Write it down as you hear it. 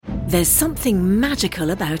There's something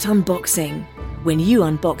magical about unboxing. When you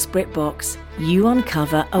unbox BritBox, you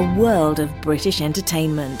uncover a world of British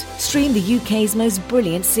entertainment. Stream the UK's most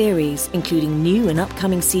brilliant series, including new and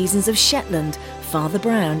upcoming seasons of Shetland, Father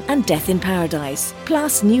Brown and Death in Paradise.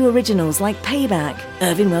 Plus new originals like Payback,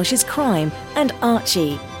 Irving Welsh's Crime and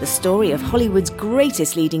Archie, the story of Hollywood's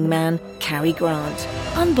greatest leading man, Cary Grant.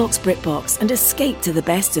 Unbox BritBox and escape to the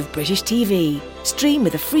best of British TV. Stream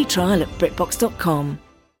with a free trial at BritBox.com.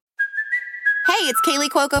 Hey, it's Kaylee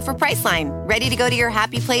Cuoco for Priceline. Ready to go to your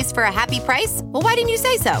happy place for a happy price? Well, why didn't you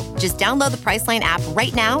say so? Just download the Priceline app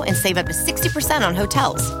right now and save up to 60% on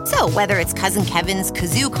hotels. So whether it's Cousin Kevin's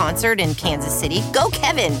Kazoo Concert in Kansas City, go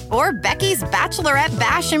Kevin, or Becky's Bachelorette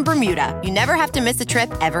Bash in Bermuda, you never have to miss a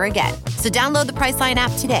trip ever again. So download the Priceline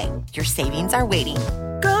app today. Your savings are waiting.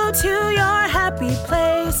 Go to your happy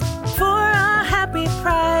place for a happy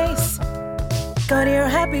price. Go to your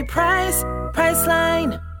happy price,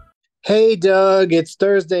 Priceline. Hey, Doug, it's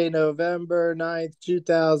Thursday, November 9th,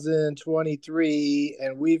 2023,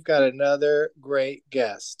 and we've got another great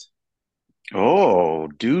guest. Oh,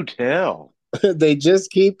 do tell. They just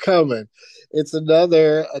keep coming. It's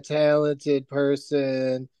another talented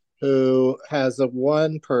person who has a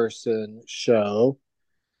one-person show.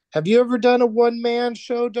 Have you ever done a one-man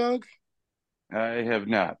show, Doug? I have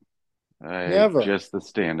not. Never. Just the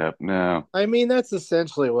stand-up, no. I mean, that's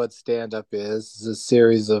essentially what stand-up is a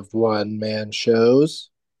series of one-man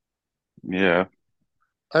shows. Yeah.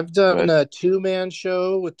 I've done a two-man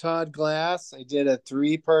show with Todd Glass. I did a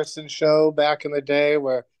three-person show back in the day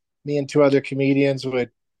where me and two other comedians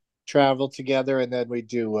would travel together, and then we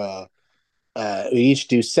each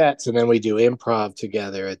do sets, and then we do improv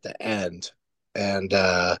together at the end. And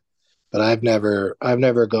but I've never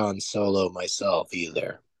gone solo myself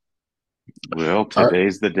either. Well,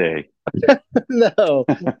 today's the day. No,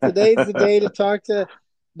 today's the day to talk to.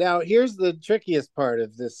 Now, here's the trickiest part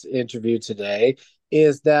of this interview today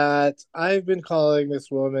is that I've been calling this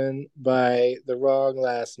woman by the wrong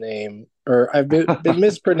last name, or I've been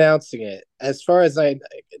mispronouncing it as far as I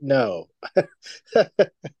know. I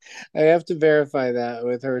have to verify that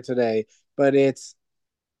with her today, but it's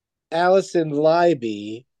Alison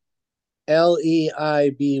Leiby,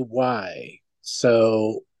 Leiby.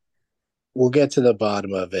 So we'll get to the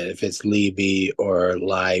bottom of it if it's Leiby or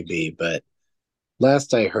Leiby, but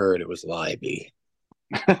last I heard it was Leiby.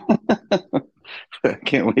 I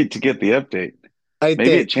can't wait to get the update.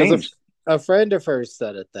 Maybe it changed. A friend of hers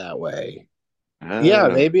said it that way. Yeah,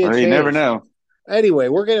 maybe it changed. You never know. Anyway,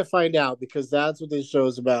 we're going to find out because that's what this show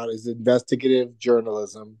is about, is investigative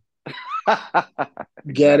journalism. Exactly.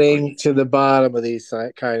 Getting to the bottom of these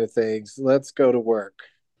kind of things. Let's go to work.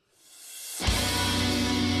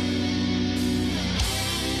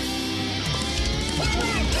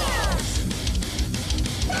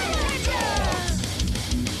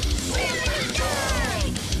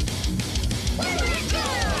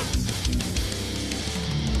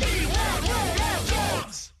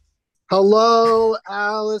 Hello,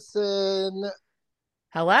 Alison.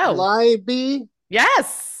 Hello. Leiby.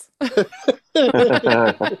 Yes. We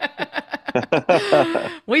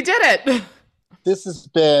did it. This has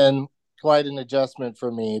been quite an adjustment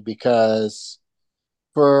for me because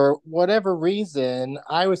for whatever reason,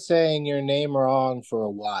 I was saying your name wrong for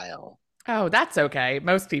a while. Oh, that's okay.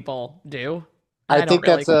 Most people do. I think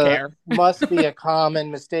don't really care. Must be a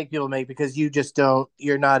common mistake people make because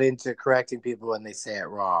you're not into correcting people when they say it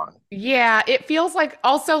wrong. Yeah, it feels like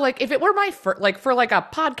also like if it were my for a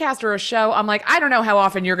podcast or a show, I'm like, I don't know how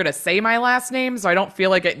often you're going to say my last name, so I don't feel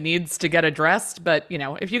like it needs to get addressed. But,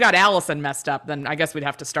 if you got Alison messed up, then I guess we'd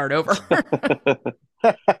have to start over.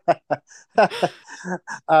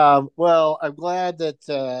 Well, I'm glad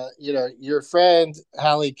that, your friend,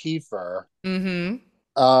 Hallie Kiefer,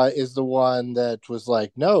 is the one that was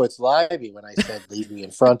like, no, it's Leiby when I said Leiby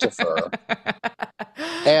in front of her.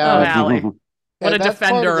 And, Hallie. What a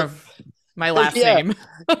defender of my last name.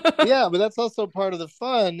 Yeah, but that's also part of the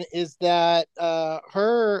fun is that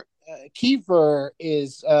her Kiefer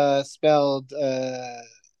is spelled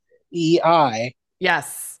E-I.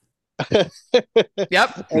 Yes.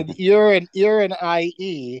 Yep. And you're an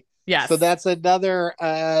I-E. Yes. So that's another,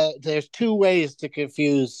 there's two ways to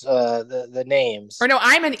confuse the names. Or no,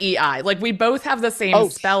 I'm an EI. Like we both have the same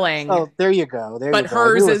spelling. Oh, there you go. But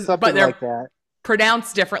hers is something they're like that.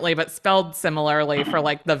 Pronounced differently, but spelled similarly for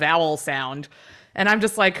like the vowel sound. And I'm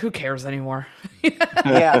just like, who cares anymore?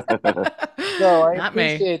 Yeah. No, I Not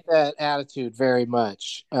appreciate that attitude very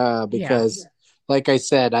much. Because like I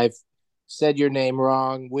said, I've said your name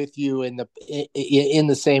wrong with you in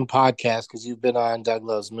the same podcast because you've been on Doug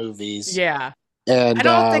Loves Movies. Yeah. And I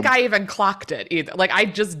don't think I even clocked it either. Like, I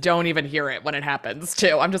just don't even hear it when it happens,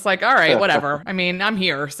 too. I'm just like, all right, whatever. I mean, I'm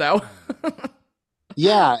here, so.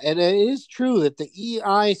 yeah, and it is true that the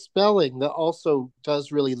EI spelling that also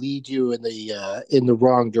does really lead you in the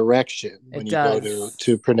wrong direction when It you go does.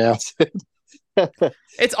 to pronounce it.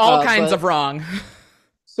 It's all kinds But of wrong.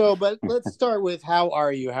 but let's start with how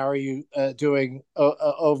are you? How are you doing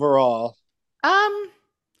overall? Um,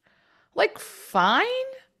 like, fine?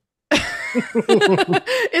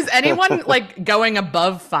 Is anyone like going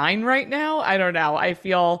above fine right now? I don't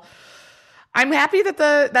know. I'm happy that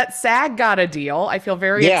that SAG got a deal. I feel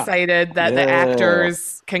very Yeah, excited that the Yeah.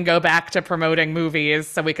 actors can go back to promoting movies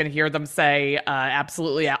so we can hear them say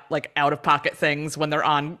absolutely out of pocket things when they're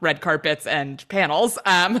on red carpets and panels.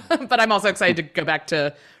 But I'm also excited to go back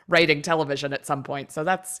to writing television at some point. So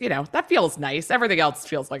that's, that feels nice. Everything else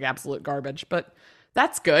feels like absolute garbage, but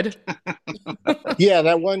that's good. yeah,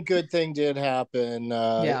 that one good thing did happen.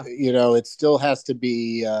 Yeah. It still has to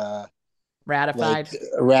be like Ratified. Yeah.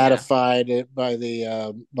 ratified by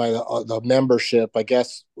the membership. I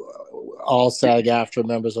guess all SAG-AFTRA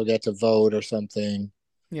members will get to vote or something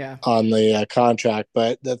Yeah. on the contract.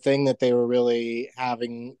 But the thing that they were really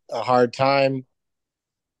having a hard time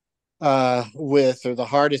with, or the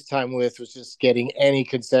hardest time with, was just getting any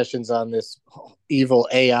concessions on this evil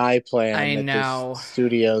AI plan I that this know.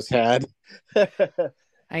 studios had.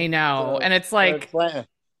 I know. So And it's their like, plan.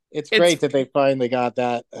 It's it's, great that they finally got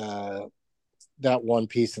that one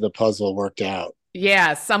piece of the puzzle worked out.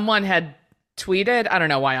 yeah, someone had tweeted, I don't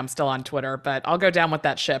know why I'm still on Twitter, but I'll go down with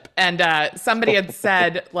that ship. And somebody had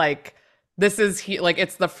said, like, like,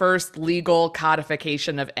 it's the first legal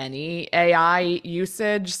codification of any AI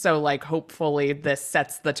usage. So, like, hopefully this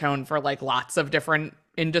sets the tone for, like, lots of different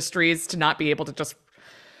industries to not be able to just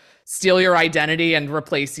steal your identity and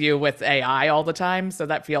replace you with AI all the time. So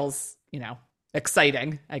that feels,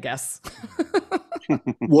 exciting, I guess.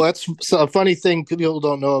 What's a funny thing people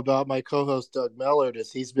don't know about my co-host Doug Mellard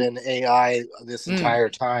is he's been AI this Mm. entire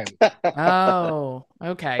time. Oh,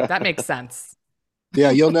 okay. That makes sense.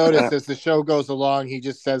 Yeah, you'll notice as the show goes along, he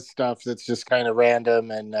just says stuff that's just kind of random,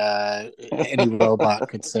 and any robot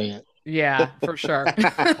could say it. Yeah, for sure.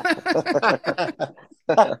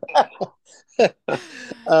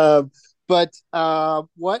 um, but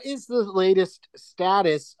what is the latest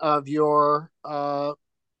status of your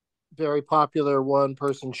very popular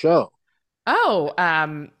one-person show? Oh,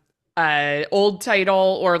 old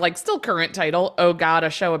title or like still current title, Oh God, a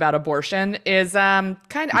show about abortion is I'm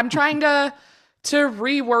trying to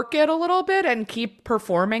rework it a little bit and keep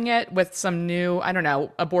performing it with some new, I don't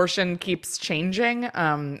know, abortion keeps changing,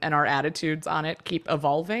 and our attitudes on it keep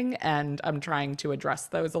evolving, and I'm trying to address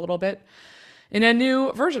those a little bit in a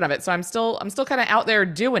new version of it. So I'm still kind of out there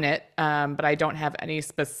doing it, but I don't have any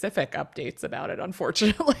specific updates about it,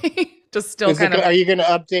 unfortunately. Just still kind of, Are you going to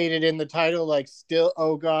update it in the title, like "Still,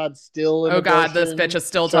 oh God, still an oh God, this bitch abortion is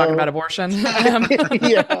still talking about show"? abortion.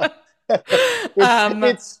 Yeah, Um,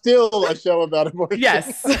 it's still a show about abortion.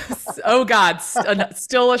 yes. Oh God,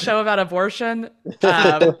 still a show about abortion.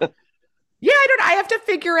 Yeah, I don't. I have to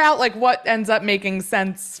figure out like what ends up making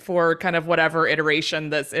sense for kind of whatever iteration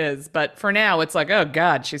this is. But for now, it's like, oh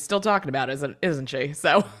God, she's still talking about it, isn't she?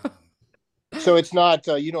 So So it's not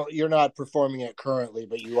you're not performing it currently,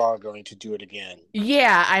 but you are going to do it again.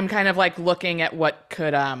 yeah, I'm kind of like looking at what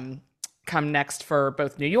could come next for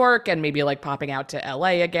both New York and maybe like popping out to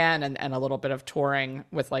LA again, and a little bit of touring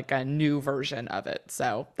with like a new version of it.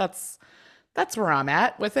 So that's where I'm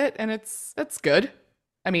at with it, and it's good.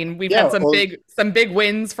 I mean, we've Yeah, had well, some big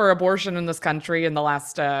wins for abortion in this country in the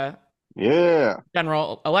last Yeah.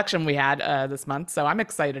 general election we had this month, so I'm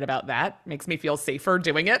excited about that. Makes me feel safer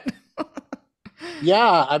doing it.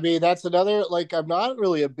 yeah. I mean, that's another. Like, I'm not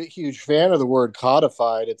really a big, huge fan of the word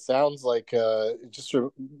codified. It sounds like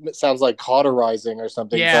it sounds like cauterizing or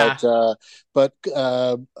something. Yeah, The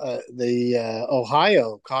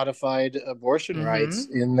Ohio codified abortion rights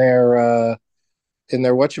mm-hmm. in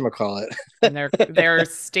their whatchamacallit. And their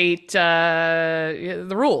state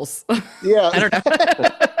the rules. Yeah. I don't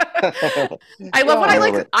know. I love when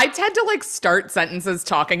Yeah. I tend to like start sentences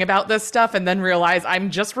talking about this stuff and then realize I'm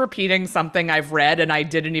just repeating something I've read and I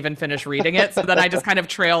didn't even finish reading it. So then I just kind of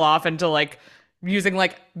trail off into like using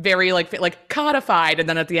like very like codified, and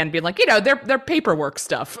then at the end being like, their paperwork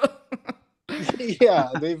stuff. Yeah,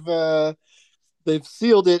 they've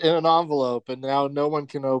sealed it in an envelope, and now no one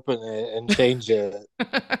can open it and change it,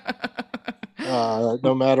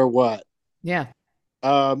 no matter what. Yeah.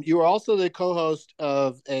 You are also the co-host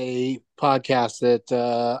of a podcast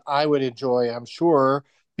that I would enjoy, I'm sure,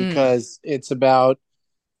 Mm. because it's about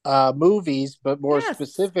movies, but more Yes.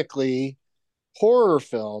 specifically, horror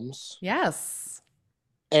films Yes.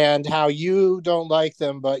 and how you don't like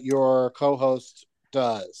them, but your co-host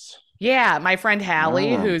does. Yeah, my friend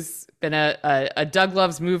Hallie, Ah. who's been a Doug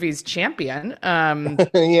Loves Movies champion,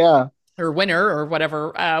 Yeah, or winner, or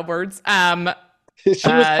whatever words. she was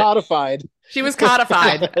Uh, codified. she was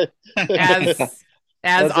codified as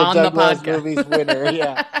As a on the Doug Loves podcast. Movies winner.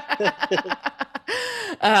 Yeah.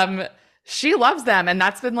 um, she loves them, and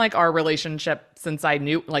that's been like our relationship since I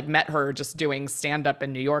met her just doing stand up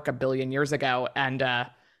in New York a billion years ago. And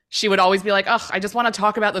she would always be like, "Ugh, I just want to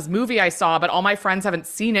talk about this movie I saw, but all my friends haven't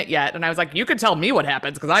seen it yet." And I was like, "You could tell me what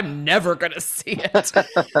happens because I'm never gonna see it."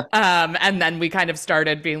 And then we kind of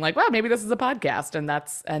started being like, "Well, maybe this is a podcast,"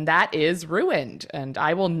 and that is Ruined, and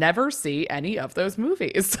I will never see any of those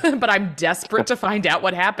movies, but I'm desperate to find out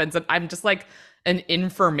what happens, and I'm just like an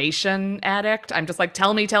information addict. I'm just like,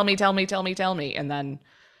 tell me, tell me, tell me, tell me, tell me, and then,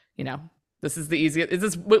 you know. This is the easiest. This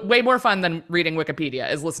is way more fun than reading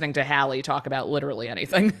Wikipedia, is listening to Hallie talk about literally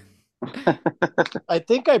anything. I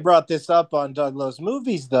think I brought this up on Doug Loves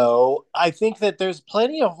Movies, though. I think that there's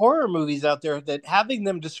plenty of horror movies out there that having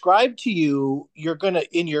them described to you, you're going to,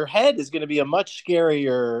 in your head, is going to be a much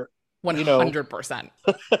scarier, 100%.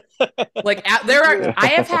 Like there are,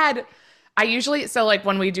 I usually, so like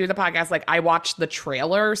when we do the podcast, like I watch the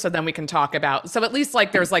trailer so then we can talk about, so at least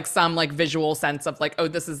like there's like some like visual sense of like, oh,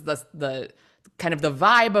 this is the kind of the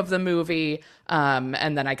vibe of the movie.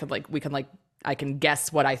 And then I can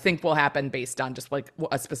guess what I think will happen based on just like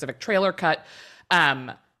a specific trailer cut.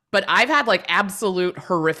 But I've had like absolute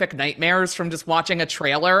horrific nightmares from just watching a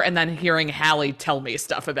trailer and then hearing Hallie tell me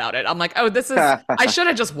stuff about it. I'm like, oh, I should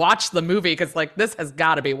have just watched the movie because like this has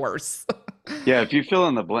got to be worse. Yeah, if you fill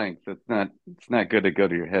in the blank, it's not good to go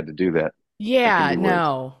to your head to do that. Yeah,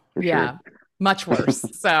 no. Yeah, Sure. much worse.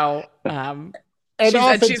 So, and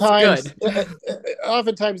she's good.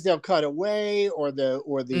 Oftentimes they'll cut away, or the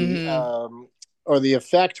Mm-hmm. or the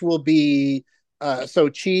effect will be so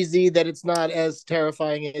cheesy that it's not as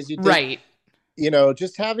terrifying as you think. Right.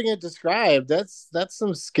 Just having it described, that's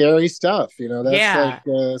some scary stuff. That's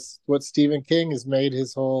like what Stephen King has made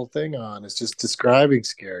his whole thing on, is just describing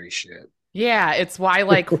scary shit. Yeah, it's why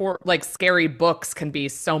like like scary books can be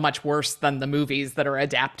so much worse than the movies that are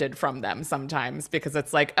adapted from them sometimes, because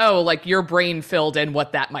it's like, oh, like your brain filled in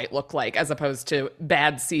what that might look like as opposed to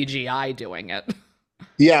bad CGI doing it.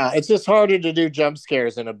 Yeah, it's just harder to do jump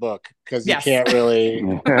scares in a book because you can't really.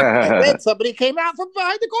 And then somebody came out from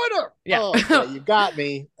behind the corner. Yeah. Oh, okay, you got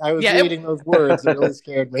me. I was reading those words. It really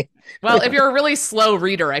scared me. Well, if you're a really slow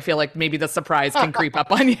reader, I feel like maybe the surprise can creep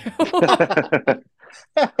up on you.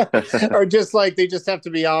 Or just like they just have to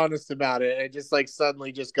be honest about it and just like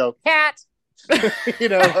suddenly just go cat.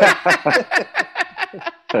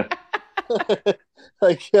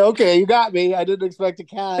 Like, okay, you got me. I didn't expect a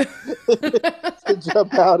cat to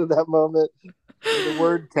jump out at that moment. The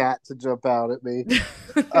word cat to jump out at me.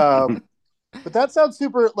 But that sounds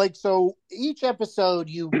super, like, so each episode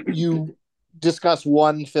you discuss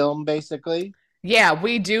one film basically. Yeah,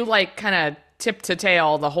 we do like kind of tip to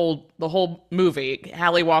tail the whole movie.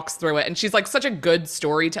 Hallie walks through it, and she's like such a good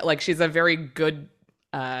storyteller. Like she's a very good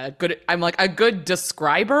I'm like a good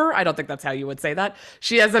describer. I don't think that's how you would say that.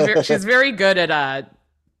 She's very good at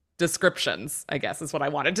descriptions, I guess is what I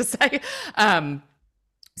wanted to say.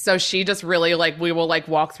 So she just really like, we will like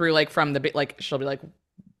walk through like from the like, she'll be like,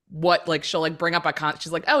 what, like she'll like bring up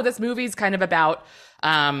she's like, oh, this movie's kind of about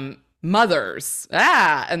mothers.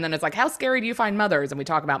 And then it's like, how scary do you find mothers? And we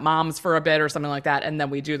talk about moms for a bit or something like that, and then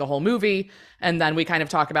we do the whole movie, and then we kind of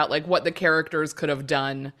talk about like what the characters could have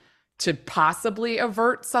done to possibly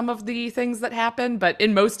avert some of the things that happen. But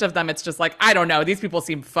in most of them, it's just like, I don't know, these people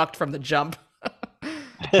seem fucked from the jump.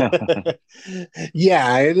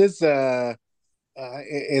 Yeah, it is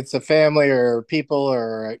it's a family or people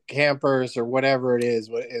or campers or whatever it is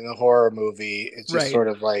in a horror movie. It's just sort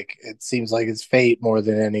of like, it seems like it's fate more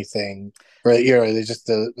than anything. Right, they just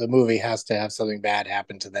the movie has to have something bad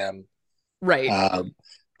happen to them. Right.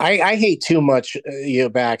 I hate too much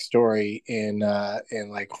backstory in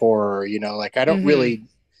like horror. Like I don't really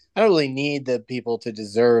need the people to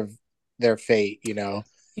deserve their fate.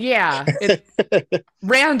 Yeah.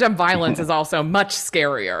 Random violence is also much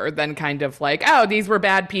scarier than kind of like, oh, these were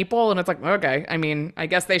bad people. And it's like, okay, I mean, I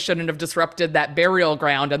guess they shouldn't have disrupted that burial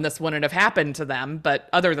ground and this wouldn't have happened to them. But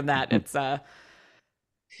other than that, it's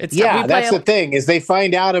yeah, that's the thing, is they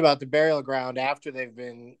find out about the burial ground after they've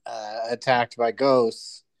been attacked by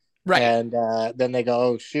ghosts. Right. And then they go,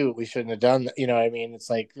 oh, shoot, we shouldn't have done that. I mean, it's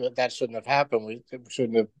like, that shouldn't have happened. We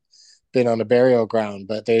shouldn't have been on a burial ground.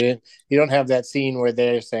 But you don't have that scene where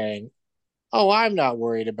they're saying, oh, I'm not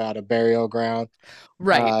worried about a burial ground.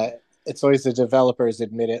 Right. it's always the developers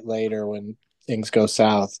admit it later when things go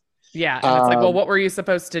south. Yeah, and it's like, well, what were you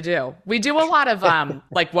supposed to do? We do a lot of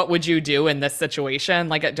like, what would you do in this situation,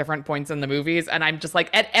 like at different points in the movies, and I'm just like,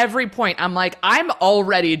 at every point, I'm like, I'm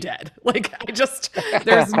already dead. Like,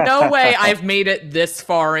 there's no way I've made it this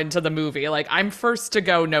far into the movie. Like, I'm first to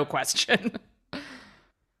go, no question.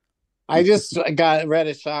 I just read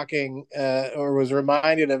a shocking, or was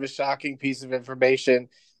reminded of a shocking piece of information.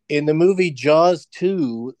 In the movie Jaws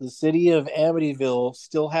 2, the city of Amityville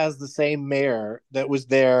still has the same mayor that was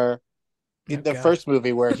there in the first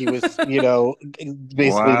movie, where he was,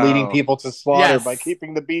 basically leading people to slaughter by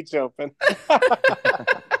keeping the beach open.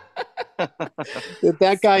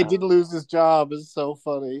 That guy didn't lose his job is so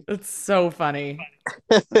funny. It's so funny.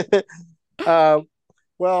 And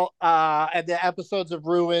the episodes of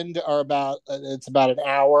Ruined are about an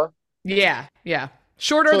hour. Yeah.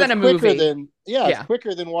 Shorter than a movie. It's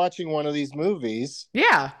quicker than watching one of these movies.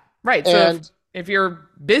 Yeah, right. And so if you're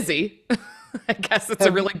busy, I guess it's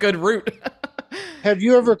a really good route. Have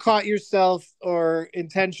you ever caught yourself or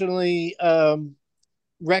intentionally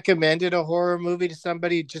recommended a horror movie to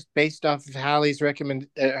somebody just based off of Hallie's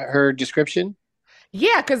her description?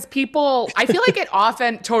 Yeah, because I feel like it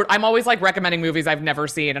often, I'm always like recommending movies I've never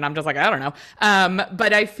seen, and I'm just like, I don't know.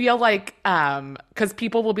 But I feel like, because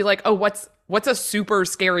people will be like, oh, what's a super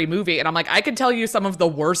scary movie? And I'm like, I could tell you some of the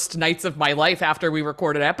worst nights of my life after we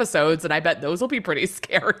recorded episodes, and I bet those will be pretty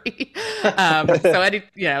scary.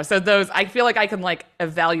 So those, I feel like I can like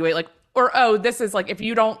evaluate like, or, oh, this is like, if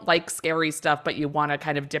you don't like scary stuff, but you want to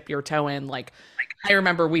kind of dip your toe in, like, I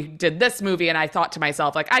remember we did this movie and I thought to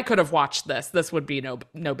myself, like, I could have watched this. This would be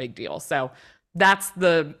no big deal. So that's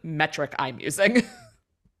the metric I'm using.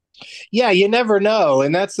 Yeah, you never know.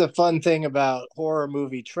 And that's the fun thing about horror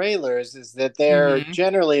movie trailers is that they're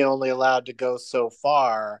generally only allowed to go so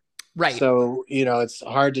far. Right. So, it's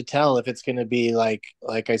hard to tell if it's going to be like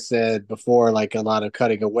I said before, like a lot of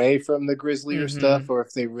cutting away from the grislier stuff, or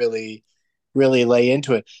if they really lay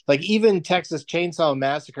into it. Like even Texas Chainsaw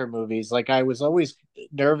Massacre movies, like I was always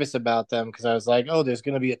nervous about them because I was like, oh, there's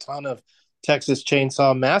going to be a ton of Texas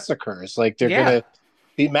Chainsaw Massacres. Like they're going to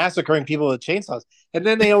be massacring people with chainsaws. And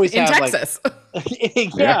then they always have Texas.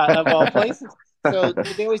 Of all places. So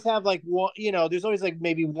they always have like one, there's always like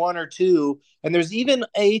maybe one or two. And there's even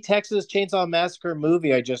a Texas Chainsaw Massacre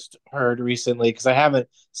movie I just heard recently because I haven't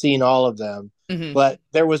seen all of them. But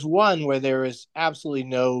there was one where there was absolutely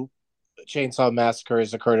no chainsaw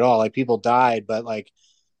massacres occurred at all. Like people died, but like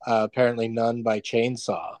apparently none by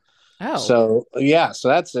chainsaw. Oh, so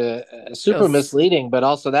that's a super misleading, but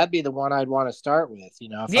also that'd be the one I'd want to start with.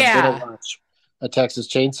 If I'm gonna watch a Texas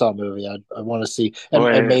Chainsaw movie, I want to see,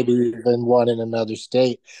 and maybe even one in another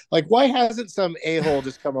state. Like, why hasn't some a-hole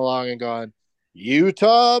just come along and gone,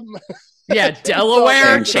 Utah? Yeah,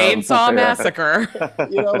 Delaware Chainsaw Massacre.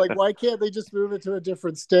 Like, why can't they just move it to a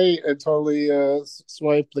different state and totally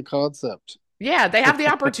swipe the concept? Yeah, they have the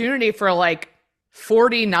opportunity for like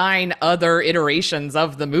 49 other iterations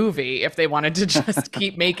of the movie if they wanted to just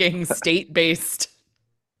keep making state-based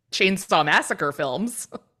Chainsaw Massacre films.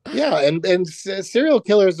 Yeah, and serial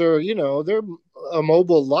killers are, they're a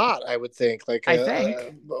mobile lot, I would think. Like, I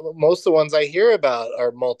think most of the ones I hear about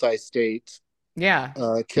are multi-state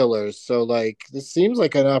killers. So like this seems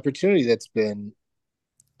like an opportunity that's been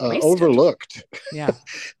overlooked. Yeah.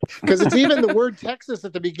 Because it's even the word Texas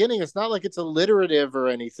at the beginning. It's not like it's alliterative or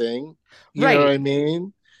anything. You know what I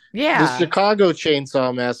mean? Yeah. The Chicago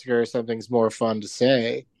Chainsaw Massacre or something's more fun to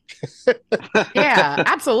say. Yeah,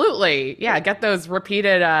 absolutely. Yeah, get those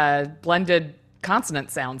repeated blended consonant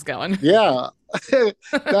sounds going. Yeah.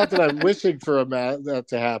 Not that I'm wishing for that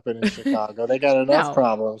to happen in Chicago. They got enough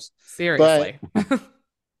problems. Seriously.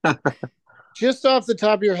 But just off the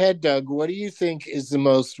top of your head, Doug, what do you think is the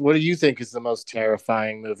most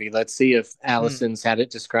terrifying movie? Let's see if Alison's had it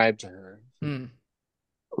described to her.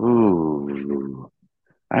 Ooh.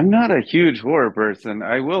 I'm not a huge horror person.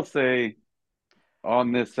 I will say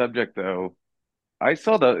on this subject though, I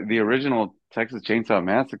saw the original Texas Chainsaw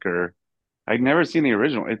Massacre. I'd never seen the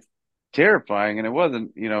original. It's terrifying, and it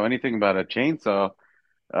wasn't anything about a chainsaw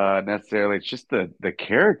necessarily. It's just the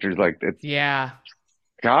characters, like it's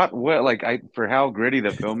got what, like, for how gritty the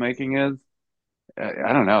filmmaking is,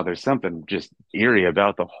 I don't know, there's something just eerie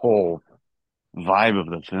about the whole vibe of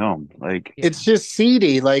the film. Like it's just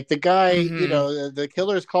seedy. Like the guy, the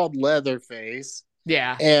killer's called Leatherface,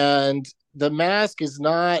 and the mask is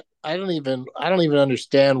not, I don't even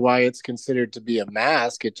understand why it's considered to be a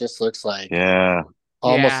mask. It just looks like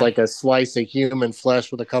almost like a slice of human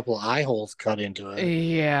flesh with a couple of eye holes cut into it.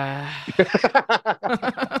 Yeah.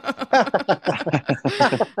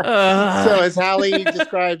 So has Hallie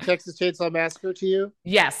described Texas Chainsaw Massacre to you?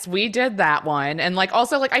 Yes, we did that one. And like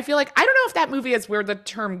also like I feel like I don't know if that movie is where the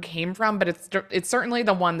term came from, but it's certainly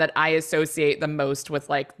the one that I associate the most with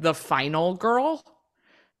like the final girl.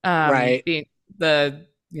 Right. Being the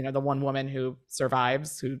the one woman who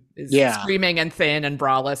survives, who is Yeah. screaming and thin and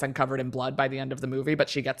braless and covered in blood by the end of the movie, but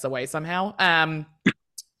she gets away somehow.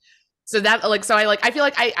 So that I feel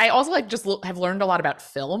like I also like just have learned a lot about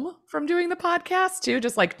film from doing the podcast too,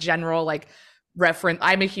 just like general like reference.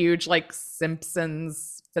 I'm a huge like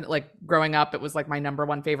Simpsons, like growing up, it was like my number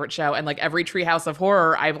one favorite show, and like every Treehouse of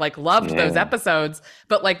Horror, I like loved those episodes,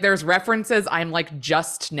 but like there's references I'm like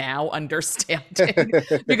just now understanding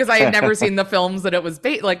because I had never seen the films that it was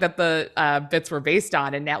like that the bits were based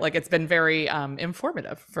on, and now like it's been very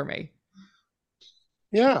informative for me.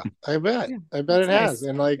 Yeah, I bet. Yeah, I bet it nice. has.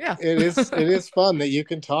 And like it is fun that you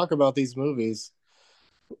can talk about these movies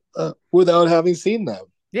without having seen them.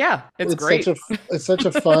 Yeah, it's great. It's such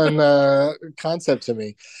a fun concept to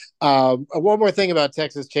me. One more thing about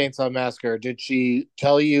Texas Chainsaw Massacre. Did she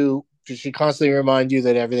constantly remind you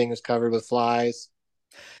that everything is covered with flies?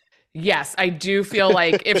 Yes, I do feel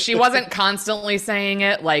like if she wasn't constantly saying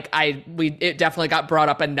it, like it definitely got brought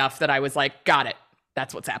up enough that I was like, got it.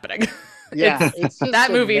 That's what's happening. Yeah, it's just that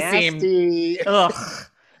movie nasty, seemed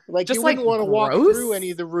like just you wouldn't want to walk through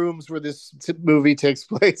any of the rooms where this movie takes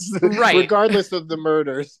place, right? Regardless of the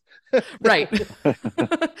murders, right?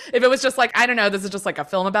 If it was just like, I don't know, this is just like a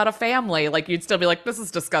film about a family, like you'd still be like, this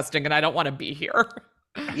is disgusting, and I don't want to be here.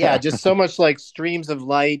 Yeah, just so much like streams of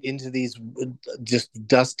light into these just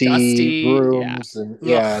dusty rooms, and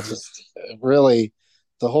just really,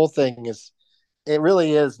 the whole thing is. It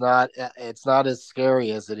really is not. It's not as scary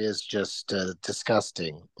as it is just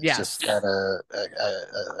disgusting. It's just got a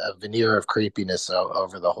veneer of creepiness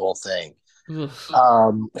over the whole thing.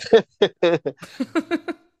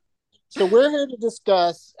 So we're here to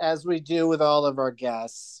discuss, as we do with all of our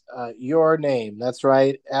guests, your name. That's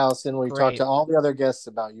right, Alison. We talked to all the other guests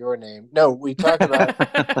about your name. No, we talk about.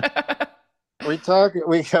 We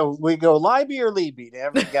go Leiby or Leiby to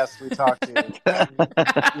every guest we talk to.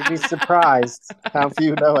 You'd be surprised how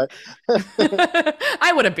few know it.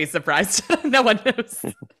 I wouldn't be surprised. No one knows.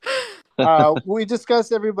 We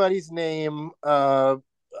discuss everybody's name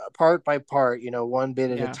part by part, one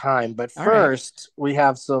bit at a time. But first, we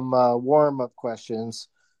have some warm-up questions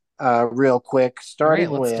real quick,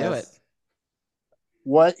 starting let's do it.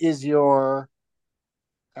 What is your,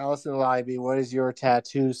 Alison Leiby, what is your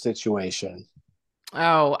tattoo situation?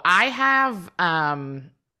 Oh, I have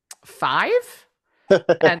 5,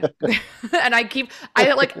 and when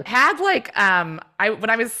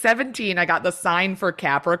I was 17, I got the sign for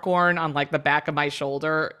Capricorn on like the back of my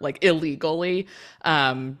shoulder, like illegally,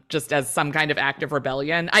 just as some kind of act of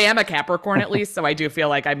rebellion. I am a Capricorn at least, so I do feel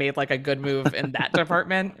like I made like a good move in that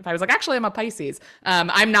department. If I was like, actually, I'm a Pisces.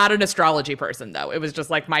 I'm not an astrology person though. It was just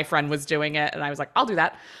like my friend was doing it, and I was like, I'll do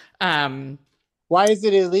that. Why is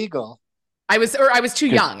it illegal? I was too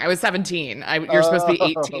young. I was 17. You're supposed to be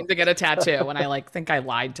 18 to get a tattoo, and I think I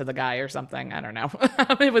lied to the guy or something. I don't know.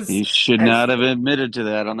 You should not have admitted to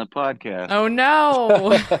that on the podcast. Oh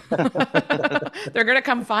no. They're gonna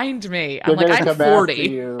come find me. I'm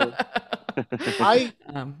 40. I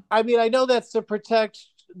mean, I know that's to protect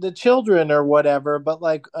the children or whatever, but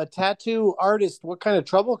like a tattoo artist, what kind of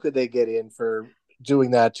trouble could they get in for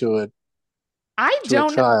doing that to a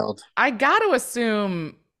child? I got to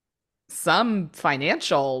assume some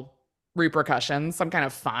financial repercussions, some kind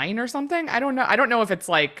of fine or something. I don't know. I don't know if it's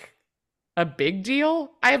like a big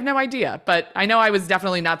deal. I have no idea, but I know I was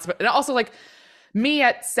definitely not. And also, like me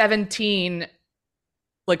at 17,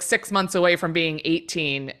 like 6 months away from being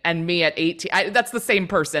 18, and me at 18, that's the same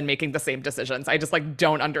person making the same decisions. I just like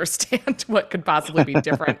don't understand what could possibly be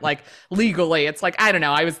different. Like legally, it's like, I don't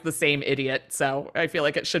know. I was the same idiot, so I feel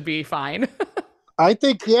like it should be fine. I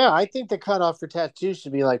think the cutoff for tattoos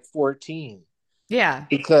should be like 14. Yeah.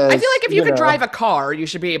 Because I feel like if you could drive a car, you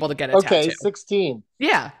should be able to get a tattoo. Okay, 16.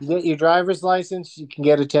 Yeah. You get your driver's license, you can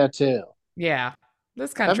get a tattoo. Yeah.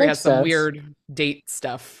 This country has some weird date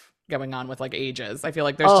stuff going on with like ages. I feel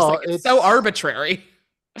like there's it's so arbitrary.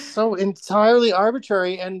 So entirely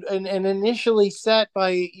arbitrary and initially set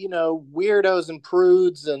by, weirdos and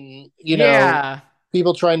prudes and,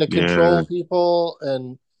 people trying to control people.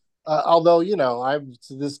 And although, I'm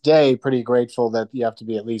to this day pretty grateful that you have to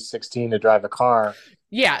be at least 16 to drive a car.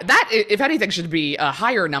 Yeah, that, if anything, should be a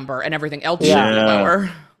higher number and everything else should be lower.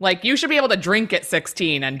 Like, you should be able to drink at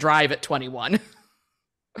 16 and drive at 21.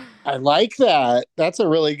 I like that. That's a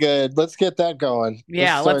really good, let's get that going.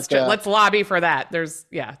 Yeah, let's lobby for that.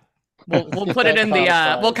 We'll Get put it that in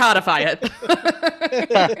the we'll codify it.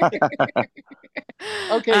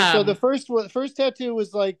 Okay, so the first tattoo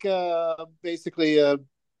was like basically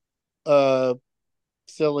a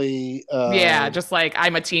silly Yeah, just like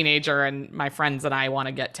I'm a teenager and my friends and I want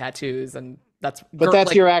to get tattoos, and that's but that's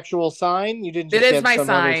like your actual sign? You didn't it just is get my some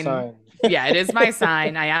other sign. sign. Yeah, it is my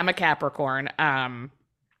sign. I am a Capricorn.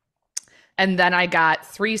 And then I got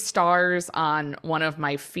 3 stars on one of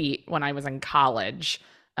my feet when I was in college.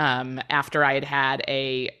 After I had had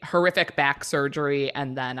a horrific back surgery,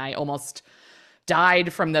 and then I almost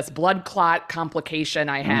died from this blood clot complication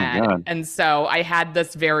I Oh my had. God. And so I had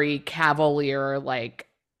this very cavalier, like,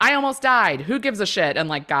 I almost died. Who gives a shit? And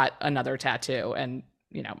like got another tattoo. And,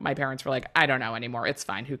 you know, my parents were like, I don't know anymore. It's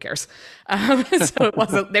fine. Who cares? So it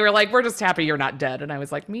wasn't, they were like, we're just happy you're not dead. And I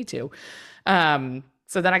was like, me too.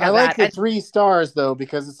 So then I got I like that. the 3 stars though,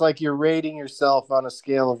 because it's like you're rating yourself on a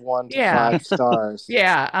scale of 1 to Yeah. 5 stars.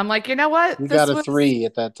 Yeah. I'm like, you know what? You This got a was 3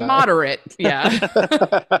 at that time. moderate. Yeah.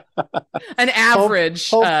 An average.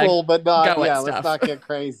 Hopeful, but not. go at Yeah, stuff. let's not get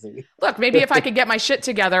crazy. Look, maybe if I could get my shit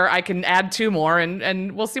together, I can add 2 more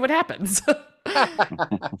and we'll see what happens.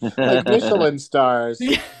 Like Michelin stars.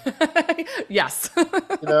 Yes. You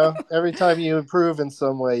know, every time you improve in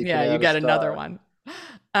some way, you can Yeah, you add get a another star. one.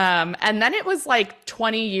 And then it was like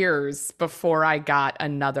 20 years before I got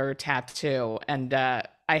another tattoo. And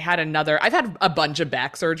I've had a bunch of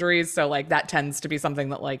back surgeries. So like that tends to be something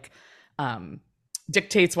that like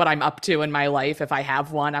dictates what I'm up to in my life. If I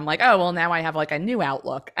have one, I'm like, oh, well, now I have like a new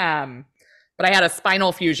outlook. But I had a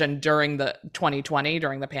spinal fusion during the 2020,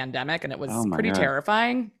 during the pandemic, and it was Oh my pretty God.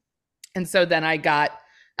 terrifying. And so then I got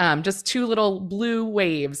just 2 little blue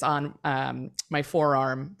waves on my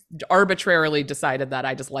forearm. Arbitrarily decided that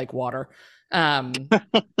I just like water. So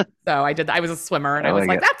I did. I was a swimmer, and I was like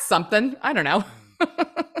like, it. that's something. I don't know.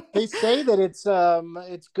 They say that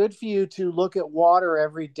it's good for you to look at water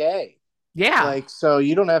every day. Yeah. Like, so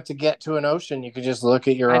you don't have to get to an ocean. You can just look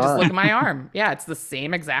at your I arm. just look at my arm. Yeah, it's the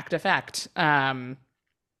same exact effect. And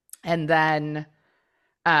then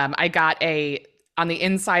I got on the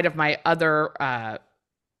inside of my other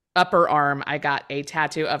upper arm, I got a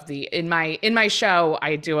tattoo of in my show,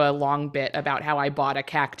 I do a long bit about how I bought a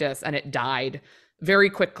cactus and it died very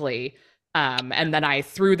quickly. And then I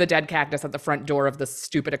threw the dead cactus at the front door of the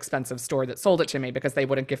stupid expensive store that sold it to me because they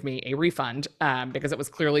wouldn't give me a refund because it was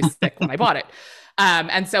clearly sick when I bought it.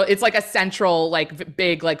 And so it's like a central, like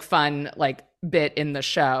big, like fun, like bit in the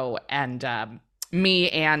show. And me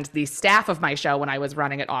and the staff of my show, when I was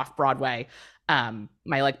running it off Broadway,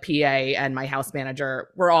 my like PA and my house manager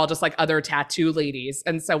were all just like other tattoo ladies.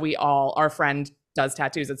 And so our friend does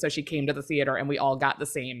tattoos. And so she came to the theater and we all got the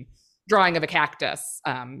same drawing of a cactus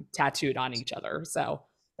tattooed on each other. So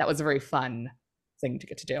that was a very fun thing to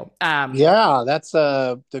get to do. Yeah, that's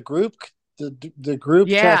the group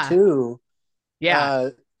tattoo. Yeah.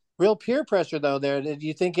 Real peer pressure though there. Did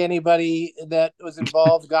you think anybody that was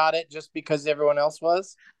involved got it just because everyone else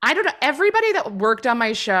was? I don't know. Everybody that worked on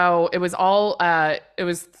my show, it was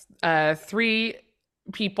 3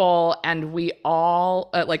 people, and we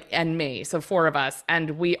all and me, so 4 of us,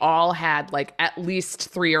 and we all had like at least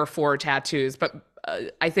 3 or 4 tattoos, but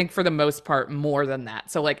I think for the most part more than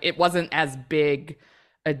that. So like it wasn't as big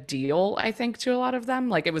a deal, I think, to a lot of them.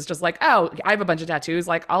 Like it was just like, oh, I have a bunch of tattoos,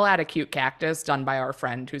 like I'll add a cute cactus done by our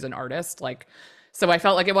friend who's an artist. Like, so I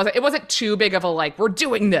felt like it wasn't too big of a like, we're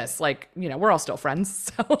doing this, like, you know, we're all still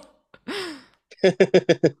friends. So so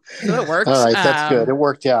it worked. All right, that's good. It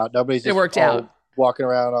worked out. Nobody's just worked out. walking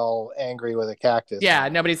around all angry with a cactus. Yeah,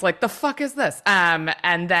 nobody's like, the fuck is this? And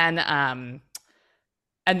then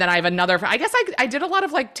I have another, I guess I did a lot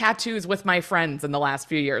of like tattoos with my friends in the last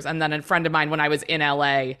few years. And then a friend of mine, when I was in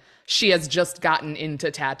LA, she has just gotten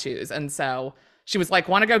into tattoos. And so she was like,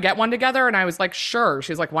 want to go get one together? And I was like, sure.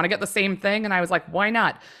 She was like, want to get the same thing? And I was like, why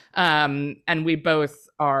not? And we both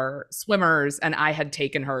are swimmers, and I had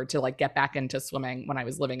taken her to like get back into swimming when I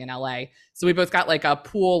was living in LA. So we both got like a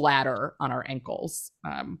pool ladder on our ankles,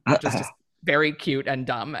 which is just very cute and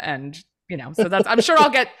dumb. And you know, so I'm sure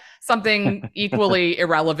I'll get something equally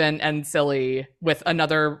irrelevant and silly with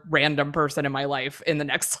another random person in my life in the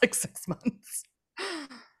next like 6 months.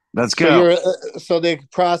 Let's go. So the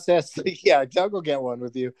process, yeah, I'll go get one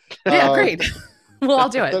with you. Yeah, great. Well, I'll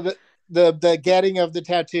do it. So the getting of the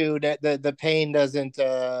tattoo, the pain doesn't,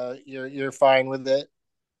 you're fine with it.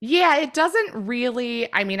 Yeah, it doesn't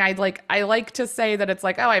really. I mean, I like to say that it's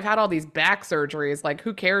like, oh, I've had all these back surgeries. Like,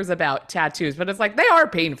 who cares about tattoos? But it's like they are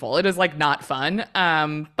painful. It is like not fun.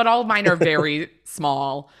 But all mine are very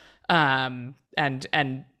small. And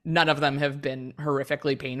none of them have been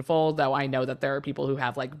horrifically painful. Though I know that there are people who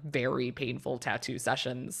have like very painful tattoo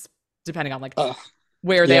sessions depending on like Ugh.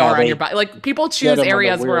 where they Yeah, are on they your body. Like people get choose 'em on the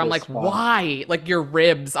areas where I'm like, weirdest spot. why? Like your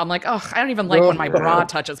ribs. I'm like, oh, I don't even like when my bra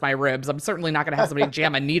touches my ribs. I'm certainly not going to have somebody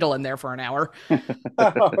jam a needle in there for an hour.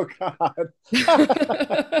 Oh God.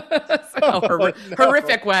 So, Oh, no.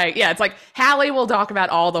 horrific way. Yeah, it's like Hallie will talk about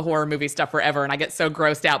all the horror movie stuff forever, and I get so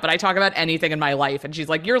grossed out. But I talk about anything in my life, and she's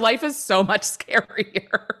like, "Your life is so much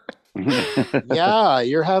scarier." Yeah,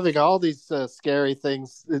 you're having all these scary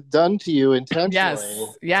things done to you intentionally.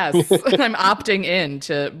 Yes. I'm opting in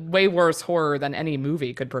to way worse horror than any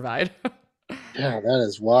movie could provide. Yeah, that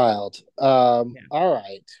is wild. Yeah. All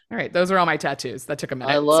right. All right, those are all my tattoos. That took a I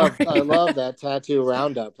minute. love Sorry. I love that tattoo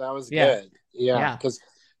roundup. That was Yeah. good. Yeah, Yeah. because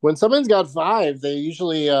when someone's got five, they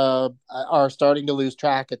usually are starting to lose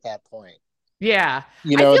track at that point. Yeah.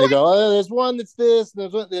 You I know, feel they like, go, oh, there's one that's this, and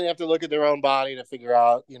there's one. They have to look at their own body to figure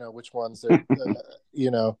out, which ones are,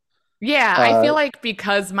 you know. yeah, I Uh, feel like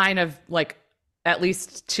because mine have like at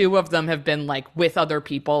least two of them have been like with other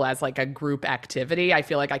people as like a group activity. I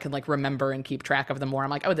feel like I can like remember and keep track of them more. I'm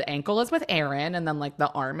like, oh, the ankle is with Aaron, and then like the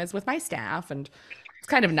arm is with my staff, and it's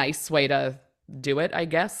kind of a nice way to do it, I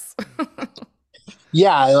guess.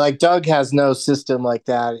 yeah, like Doug has no system like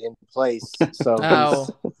that in place, so his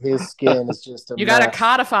Oh, his skin is just a you got to mess.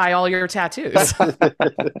 codify all your tattoos.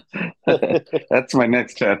 That's my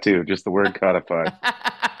next tattoo, just the word codified.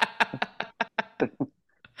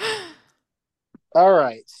 All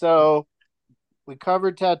right, so we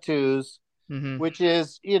covered tattoos, hmm which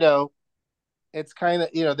is, it's kind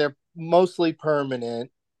of, they're mostly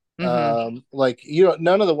permanent. hmm Like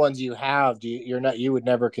none of the ones you have, you would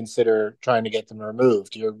never consider trying to get them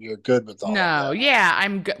removed. You're good with all of No, them. yeah,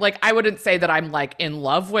 I'm good. Like, I wouldn't say that I'm like in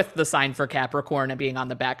love with the sign for Capricorn and being on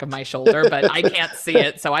the back of my shoulder, but I can't see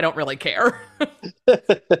it, so I don't really care.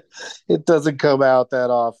 It doesn't come out that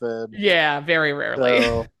often, Yeah, very rarely.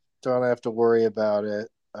 so don't have to worry about it.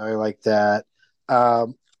 I like that.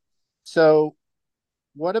 Um, so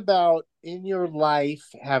what about in your life?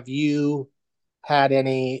 Have you had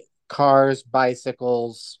any cars,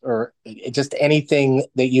 bicycles, or just anything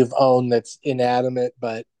that you've owned that's inanimate,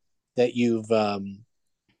 but that you've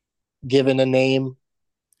given a name?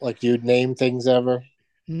 Like, do you name things ever?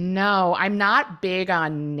 No, I'm not big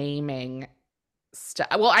on naming stuff.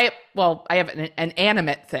 Well, I have an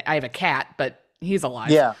animate thing. I have a cat, but he's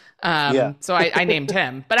alive. Yeah, yeah, So I named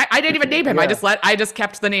him, but I didn't even name him. yeah. I just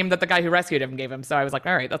kept the name that the guy who rescued him gave him. So I was like,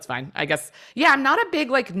 all right, that's fine. I guess. Yeah, I'm not a big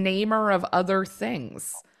like namer of other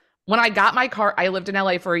things. When I got my car, I lived in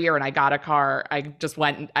LA for a year and I got a car. I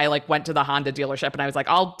like went to the Honda dealership and I was like,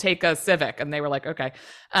 I'll take a Civic. And they were like, okay.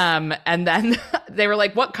 And then they were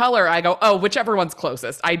like, what color? I go, oh, whichever one's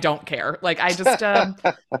closest. I don't care. Like I just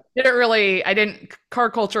car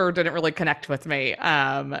culture didn't really connect with me.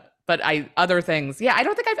 But other things, yeah, I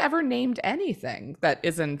don't think I've ever named anything that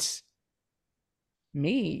isn't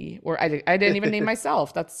me, or I didn't even name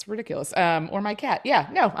myself. That's ridiculous. Or my cat. Yeah,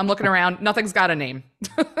 no, I'm looking around. Nothing's got a name.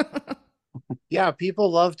 Yeah, people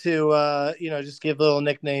love to just give little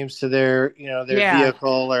nicknames to their Yeah.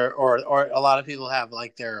 vehicle, or a lot of people have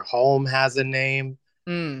like their home has a name.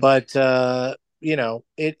 Mm. But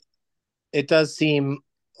it does seem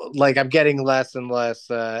like I'm getting less and less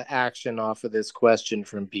action off of this question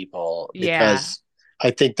from people, Yeah. because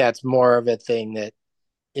I think that's more of a thing that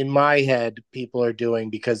in my head people are doing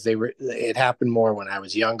because it happened more when I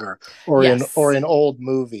was younger, or Yes. in old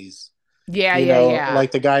movies. Yeah. Yeah. Yeah.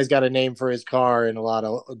 Like the guy's got a name for his car in a lot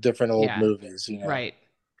of different old Yeah. movies, Right.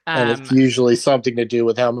 and it's usually something to do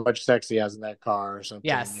with how much sex he has in that car or something.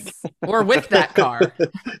 Yes. Or with that car.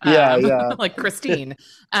 Yeah, yeah. Like Christine.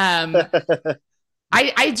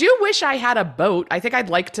 I do wish I had a boat. I think I'd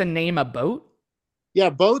like to name a boat. Yeah,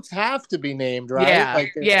 boats have to be named, right? Yeah.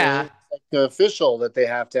 Like Yeah. it's like the official that they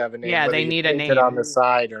have to have a name, Yeah. whether They you need a paint it on the name.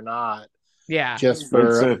 side or not, Yeah. just Wait,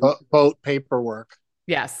 for so boat paperwork.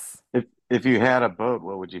 Yes. if you had a boat,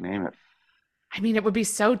 what would you name it? I mean, it would be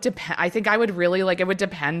so I think I would really like it would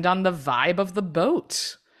depend on the vibe of the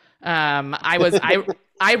boat. I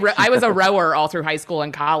was a rower all through high school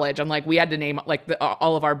and college, and like we had to name like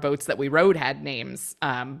all of our boats that we rode had names.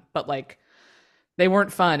 But like they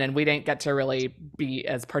weren't fun, and we didn't get to really be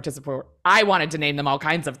as participant. I wanted to name them all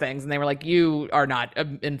kinds of things, and they were like, "You are not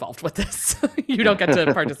involved with this. You don't get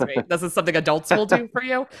to participate. This is something adults will do for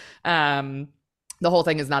you." The whole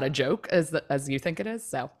thing is not a joke as you think it is.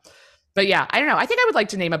 So. But yeah, I don't know. I think I would like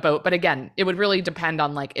to name a boat, but again, it would really depend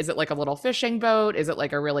on like, is it like a little fishing boat? Is it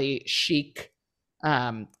like a really chic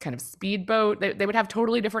kind of speed boat? They would have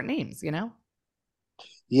totally different names, you know?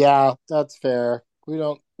 Yeah, that's fair. We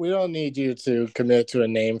don't need you to commit to a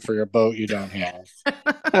name for your boat you don't have.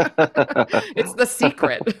 It's the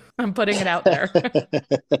secret. I'm putting it out there.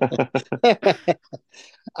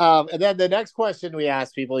 And then the next question we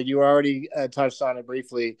ask people, you already touched on it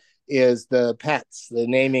briefly, is the pets, the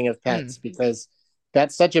naming of pets, because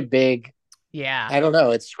that's such a big. Yeah. I don't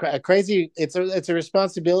know. It's crazy. It's a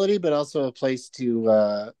responsibility, but also a place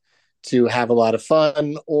to have a lot of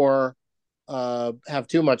fun or have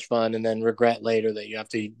too much fun and then regret later that you have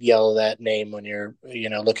to yell that name when you're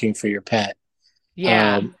looking for your pet.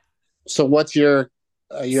 Yeah. So what's your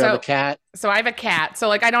you have a So cat? so I have a cat. So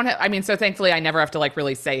like I don't have I mean so thankfully I never have to like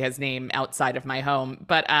really say his name outside of my home.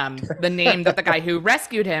 But the name that the guy who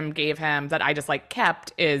rescued him gave him that I just like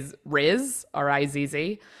kept is Riz,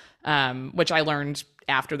 Rizz, which I learned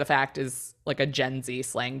after the fact is like a Gen Z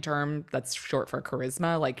slang term that's short for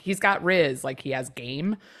charisma. Like he's got Riz, like he has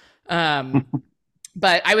game.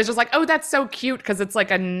 But I was just like, oh, that's so cute because it's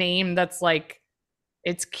like a name that's like,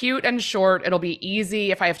 it's cute and short. It'll be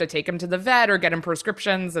easy if I have to take him to the vet or get him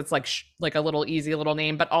prescriptions. It's like a little easy little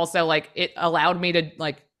name, but also like it allowed me to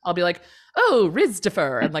like, I'll be like, oh,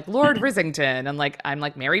 Rizdifer and like Lord Risington and like I'm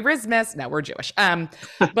like Mary Rizmas. No, we're Jewish.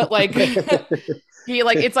 But like he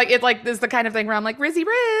like it's like this is the kind of thing where I'm like Rizzy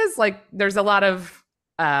Riz. Like there's a lot of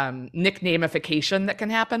nicknameification that can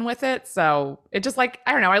happen with it. So it just like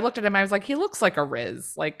I don't know. I looked at him. I was like, he looks like a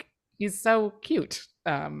Riz. Like he's so cute.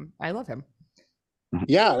 I love him.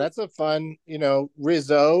 Yeah, that's a fun.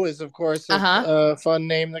 Rizzo is of course a fun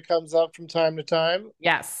name that comes up from time to time.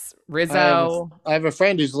 Yes, Rizzo. I have a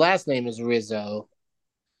friend whose last name is Rizzo.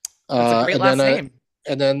 That's a great last name.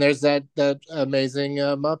 And then there's that amazing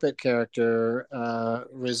Muppet character,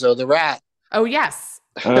 Rizzo the Rat. Oh yes.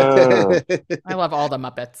 I love all the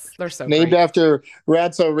Muppets. They're so named great. after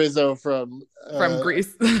Ratso Rizzo from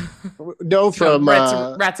Greece. No, from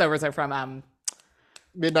Ratso Rizzo from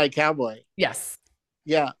Midnight Cowboy. Yes.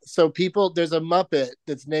 Yeah. So there's a Muppet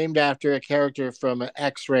that's named after a character from an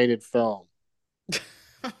X-rated film. The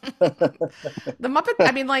Muppet.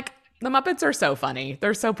 I mean, like the Muppets are so funny.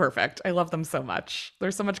 They're so perfect. I love them so much.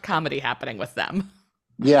 There's so much comedy happening with them.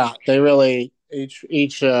 Yeah, they really each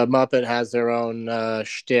Muppet has their own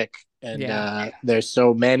shtick, and there's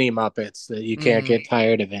so many Muppets that you can't get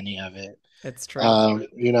tired of any of it. It's true.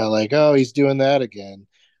 Like, oh, he's doing that again.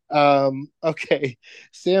 Okay,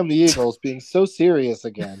 Sam the Eagle's being so serious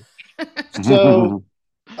again. So,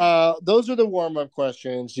 those are the warm-up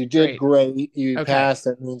questions. You did great. You passed.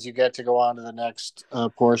 That means you get to go on to the next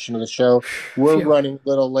portion of the show. We're running a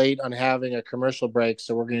little late on having a commercial break,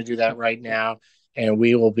 so we're going to do that right now. And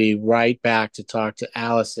we will be right back to talk to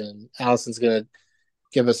Alison. Alison's going to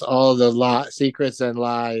give us all the secrets and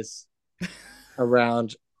lies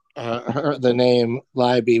around the name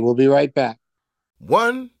Leiby. We'll be right back.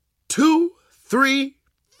 1, 2, 3,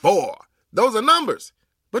 4. Those are numbers,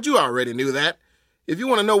 but you already knew that. If you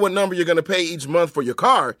want to know what number you're going to pay each month for your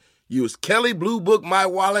car, use Kelley Blue Book My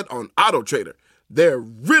Wallet on Auto Trader. They're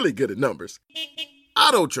really good at numbers.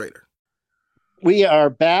 Auto Trader. We are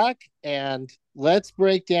back, and let's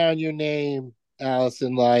break down your name,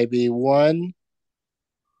 Alison Leiby, one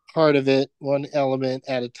part of it, one element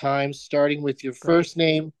at a time, starting with your first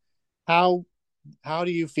name. How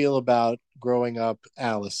do you feel about growing up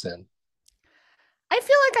Alison? I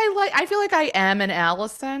feel like I am an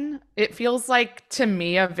Alison. It feels like to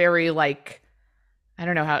me a very like I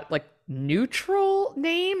don't know how like neutral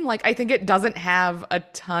name. Like I think it doesn't have a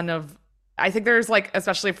ton of I think there's like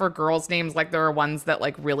especially for girls' names like there are ones that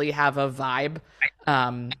like really have a vibe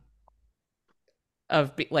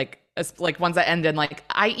of like ones that end in like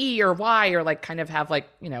IE or Y or like kind of have like,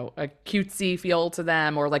 a cutesy feel to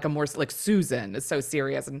them or like a more like Susan is so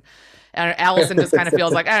serious and Alison just kind of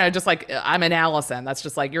feels like, I don't know, just like I'm an Alison. That's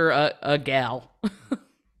just like you're a gal.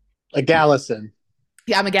 A Gallison.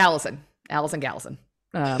 Yeah, I'm a Gallison. Alison Gallison.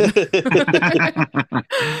 Yeah,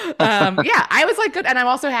 I was like good. And I'm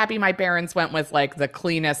also happy my parents went with like the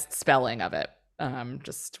cleanest spelling of it.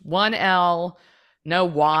 Just one L, no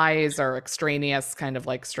Y's or extraneous kind of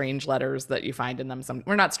like strange letters that you find in them.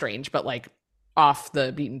 We're not strange, but like off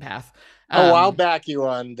the beaten path. I'll back you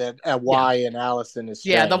on that. Y in Alison is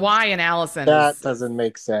strange. Yeah, the Y in Alison doesn't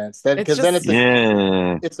make sense. Because then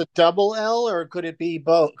it's a double L, or could it be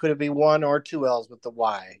both? Could it be one or two L's with the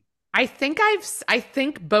Y? I think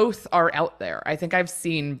both are out there. I think I've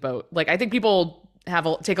seen both. Like I think people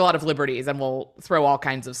take a lot of liberties and will throw all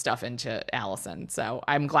kinds of stuff into Alison. So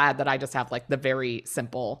I'm glad that I just have like the very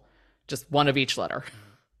simple, just one of each letter.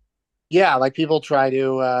 Yeah, like people try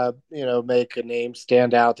to, make a name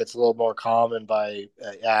stand out that's a little more common by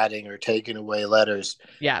adding or taking away letters.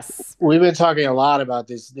 Yes. We've been talking a lot about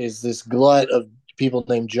this glut of people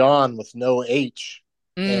named John with no H.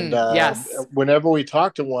 And Yes. whenever we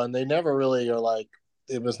talk to one, they never really are like,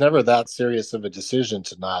 it was never that serious of a decision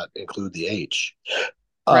to not include the H.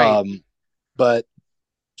 Right. But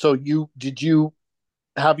so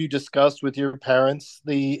have you discussed with your parents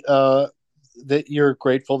that you're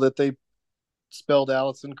grateful that they spelled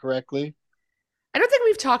Allison correctly? I don't think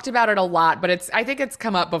we've talked about it a lot, but I think it's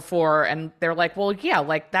come up before, and they're like, well, yeah,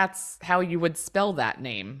 like that's how you would spell that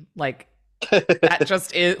name. Like that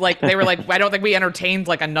just is like they were like, I don't think we entertained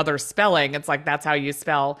like another spelling. It's like that's how you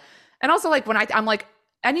spell. And also like when I'm like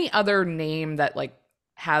any other name that like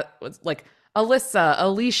has like Alyssa,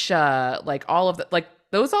 Alicia, like all of the like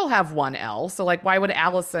those all have one L. So like why would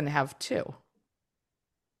Allison have two?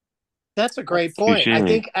 That's a great Touche. point. I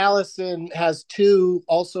think Allison has two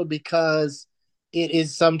also because it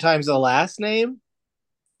is sometimes a last name.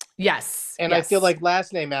 Yes. And I yes. feel like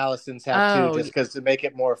last name Allisons have two just because to make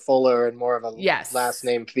it more fuller and more of a yes. last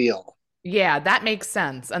name feel. Yeah, that makes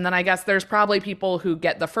sense. And then I guess there's probably people who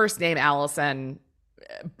get the first name Allison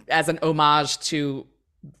as an homage to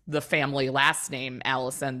the family last name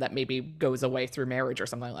Allison that maybe goes away through marriage or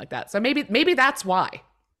something like that. So maybe that's why.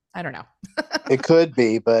 I don't know. It could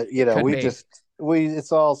be, but you know, Could be.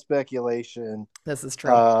 it's all speculation. This is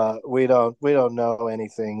true. We don't know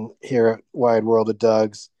anything here at Wide World of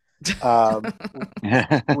Doug's.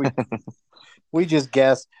 We just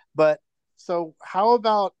guess. But so how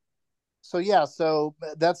about so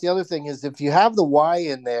that's the other thing is if you have the Y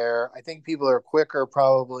in there, I think people are quicker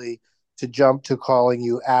probably to jump to calling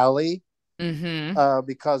you Allie.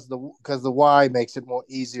 Because the Y makes it more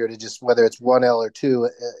easier to just whether it's one L or two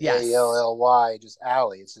Allly, just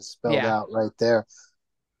Allie. It's just spelled out right there.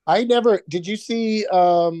 I never did you see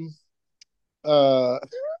now I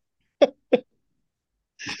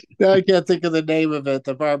can't think of the name of it.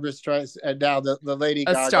 The Barbra Streisand and now the Lady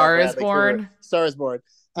Gaga. A Star is Born. Star is Born.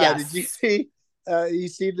 Yes. Did you see? You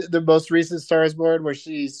see the most recent Star is Born where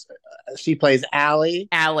she plays Allie.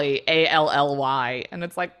 Allie, Ally, and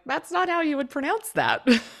it's like that's not how you would pronounce that.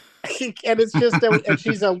 And it's just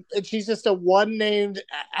she's just a one named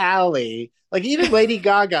Allie. Like even Lady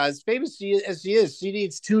Gaga, as famous as she is, she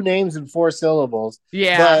needs two names and four syllables.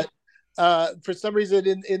 Yeah. But for some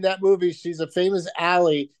reason in that movie, she's a famous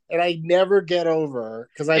Allie, and I never get over her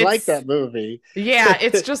because I like that movie. Yeah,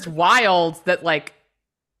 it's just wild that like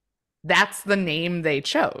that's the name they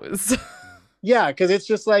chose. Yeah, because it's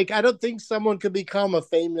just like I don't think someone could become a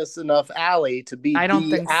famous enough Allie to be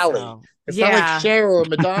Allie. So. It's not like Cher or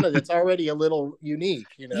Madonna that's already a little unique,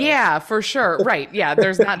 you know? Yeah, for sure. Right. Yeah.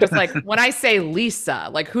 There's not just like when I say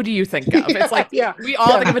Lisa, like who do you think of? It's like we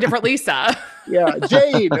all think of a different Lisa. Yeah.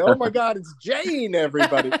 Jane. Oh my God, it's Jane,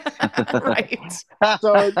 everybody. Right.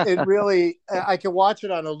 So it really I can watch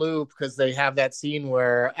it on a loop because they have that scene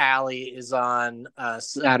where Allie is on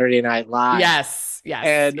Saturday Night Live. Yes.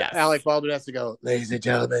 And Alec Baldwin has to go, ladies and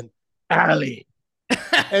gentlemen, Allie.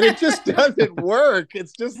 And it just doesn't work.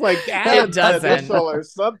 It's just like it doesn't or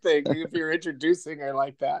something if you're introducing her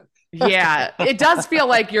like that. Yeah, it does feel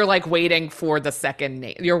like you're like waiting for the second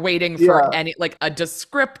name. You're waiting for any like a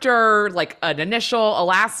descriptor, like an initial, a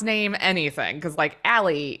last name, anything. Because like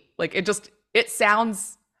Allie, like it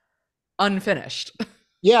sounds unfinished.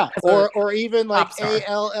 Yeah, or even like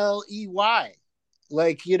Alley.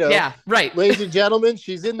 Like, you know, yeah, right. Ladies and gentlemen,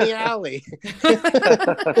 she's in the alley.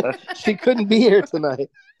 She couldn't be here tonight.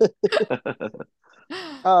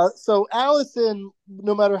 So Allison,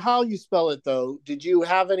 no matter how you spell it, though, did you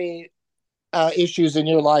have any issues in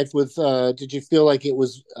your life with? Did you feel like it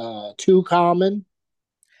was too common?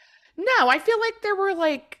 No, I feel like there were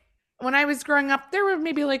like when I was growing up, there were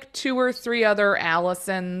maybe like 2 or 3 other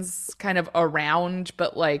Allisons kind of around,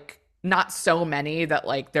 but like. Not so many that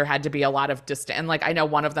like there had to be a lot of distance. And like I know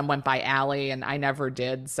one of them went by Allie and I never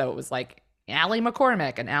did. So it was like Allie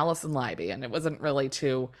McCormick and Alison Leiby. And it wasn't really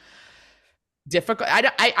too difficult.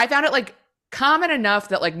 I found it like common enough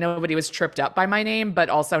that like nobody was tripped up by my name, but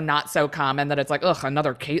also not so common that it's like, ugh,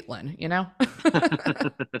 another Caitlin, you know?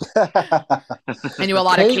 I knew a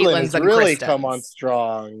lot of Caitlins and really Kristens. Come on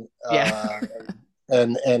strong. Yeah.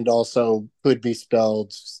 and also could be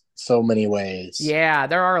spelled so many ways. Yeah,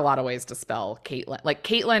 there are a lot of ways to spell Caitlin. Like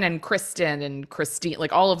Caitlin and Kristen and Christine,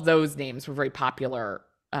 like all of those names were very popular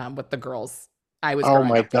with the girls I was growing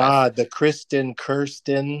up with. Oh my God, the Kirsten.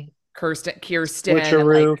 Kirsten.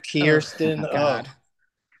 Switcheroo, like, Kirsten. Oh, God.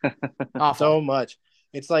 Awful. So much.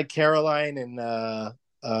 It's like Caroline and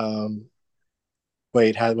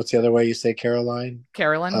wait, what's the other way you say Caroline?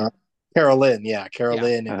 Carolyn? Carolyn, yeah.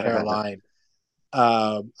 Carolyn and Caroline.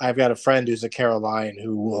 I've got a friend who's a Caroline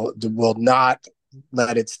who will not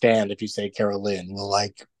let it stand if you say Carolyn. Will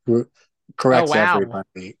like corrects wow.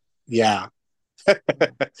 everybody. Yeah.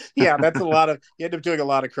 Yeah, that's a lot of, you end up doing a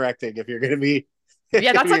lot of correcting if you're going to be.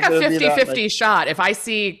 Yeah, that's like a 50-50 like, shot. If I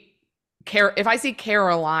see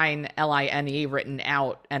Caroline Line written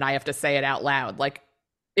out and I have to say it out loud, like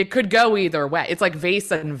it could go either way. It's like vase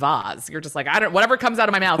and vase. You're just like, whatever comes out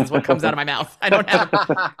of my mouth is what comes out of my mouth. I don't have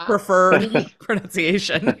a preferred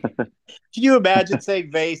pronunciation. Can you imagine saying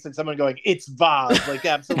vase and someone going, it's vase, like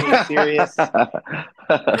absolutely serious?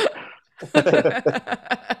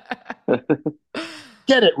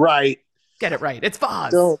 Get it right. Get it right. It's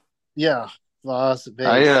vase. Yeah, vase,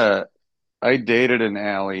 vase. I dated an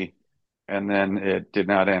alley, and then it did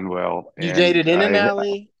not end well. You dated in an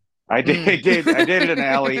alley? I dated an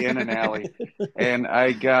alley in an alley, and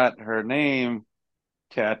I got her name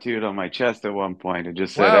tattooed on my chest at one point. It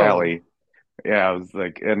just said alley. Yeah, I was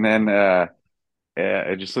like, and then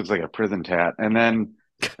it just looks like a prison tat. And then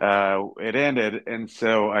it ended, and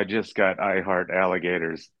so I just got I Heart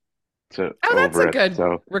Alligators to that's over a good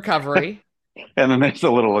recovery. And then there's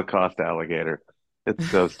a little Lacoste alligator. It's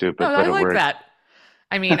so stupid, but I it like works. that.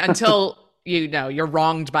 I mean, until you're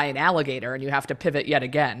wronged by an alligator and you have to pivot yet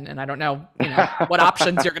again. And I don't know, what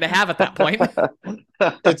options you're going to have at that point.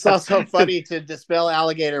 It's also funny to dispel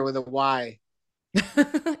alligator with a Y.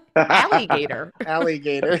 Alligator.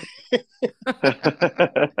 Alligator.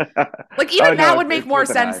 Like even that would make more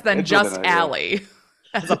sense than just alley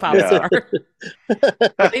as a pop star.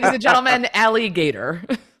 Ladies and gentlemen, alligator.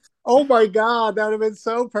 Oh my God, that would have been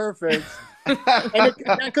so perfect. And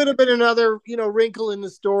that could have been another, wrinkle in the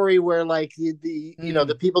story where like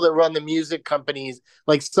the people that run the music companies,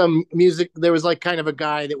 like some music, there was like kind of a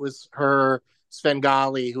guy that was her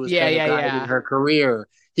Svengali who was kind of guiding her career.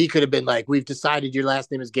 He could have been like, we've decided your last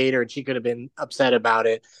name is Gator, and she could have been upset about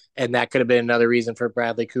it. And that could have been another reason for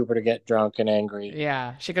Bradley Cooper to get drunk and angry.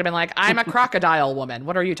 Yeah. She could have been like, I'm a crocodile woman.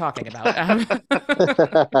 What are you talking about?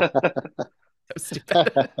 So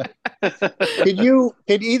stupid.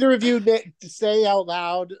 Could either of you say out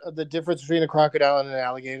loud the difference between a crocodile and an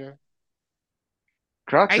alligator?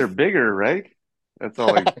 Crocs are bigger, right? That's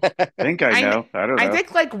all I think I know. I don't know. I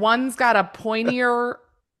think like one's got a pointier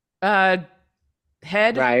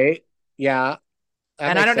head. Right. Yeah.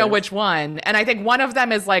 And I don't know which one. And I think one of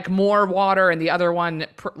them is like more water and the other one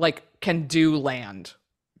like can do land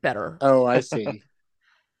better. Oh, I see.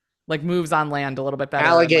 Like moves on land a little bit better.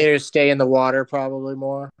 Alligators stay in the water probably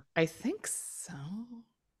more. I think so.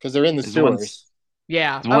 Because they're in the sewers.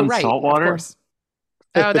 Yeah. Oh, right. Salt water?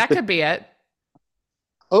 Oh, that could be it.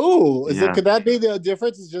 Oh, could that be the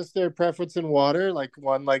difference? Is just their preference in water? Like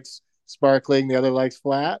one likes sparkling, the other likes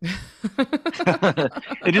flat?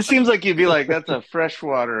 It just seems like you'd be like, that's a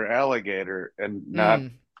freshwater alligator and not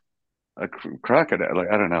a crocodile.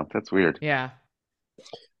 Like, I don't know. That's weird. Yeah.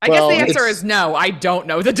 I guess the answer is no. I don't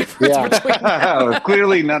know the difference between them.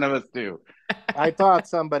 Clearly, none of us do. I thought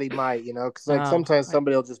somebody might, because like sometimes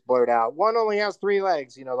somebody will just blurt out, one only has 3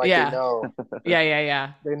 legs, they know.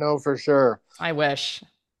 Yeah. They know for sure. I wish.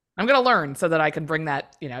 I'm going to learn so that I can bring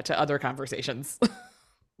that, to other conversations.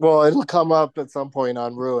 Well, it'll come up at some point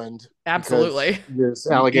on Ruined. Absolutely. There's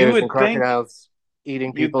alligators and crocodiles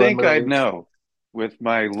eating people. You'd think I'd know with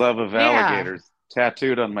my love of alligators.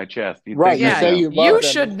 Tattooed on my chest. Right. You say you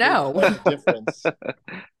should know. Difference.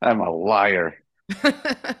 I'm a liar.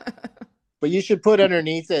 But you should put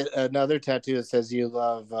underneath it another tattoo that says you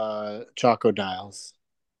love chocodiles.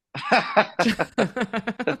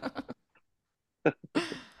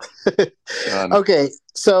 Okay,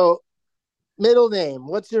 so middle name.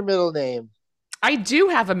 What's your middle name? I do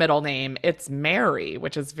have a middle name. It's Mary,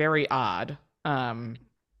 which is very odd.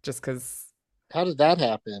 Just because. How did that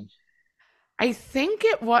happen? I think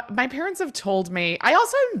my parents have told me. I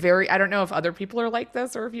also am I don't know if other people are like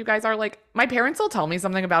this or if you guys are like, my parents will tell me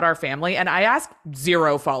something about our family and I ask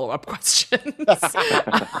 0 follow-up questions.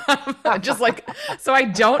 Just like, so I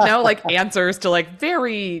don't know like answers to like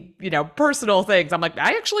very, personal things. I'm like,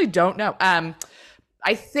 I actually don't know.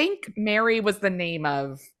 I think Mary was the name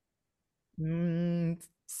of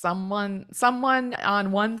someone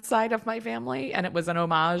on one side of my family, and it was an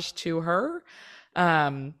homage to her.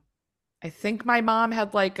 I think my mom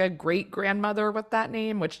had like a great grandmother with that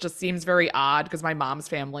name, which just seems very odd because my mom's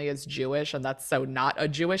family is Jewish and that's so not a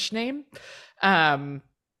Jewish name. And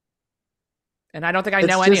I don't think I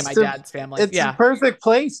know any of my dad's family. It's a perfect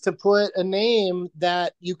place to put a name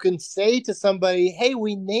that you can say to somebody, hey,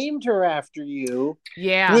 we named her after you.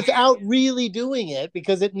 Yeah. Without really doing it,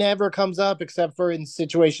 because it never comes up except for in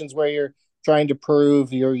situations where you're trying to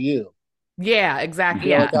prove you're you. Yeah,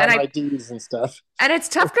 exactly. Like and IDs and stuff. And it's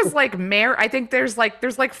tough because like I think there's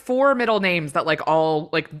like four middle names that like all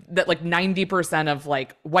like that like 90% of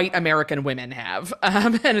like white American women have.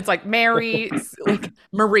 And it's like Mary, like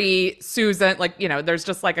Marie, Susan, like, you know, there's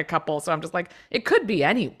just like a couple. So I'm just like, it could be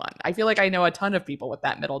anyone. I feel like I know a ton of people with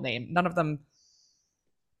that middle name. None of them,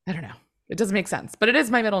 I don't know. It doesn't make sense, but it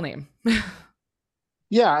is my middle name.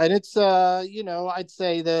 Yeah, and it's you know, I'd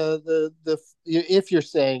say the if you're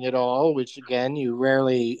saying it all, which again you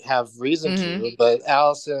rarely have reason to, but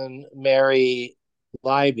Alison Mary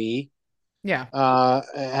Leiby Yeah.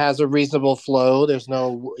 has a reasonable flow. There's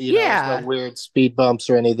no, you know, there's no weird speed bumps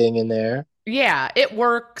or anything in there. Yeah, it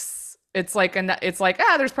works. It's like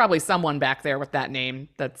there's probably someone back there with that name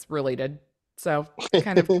that's related. So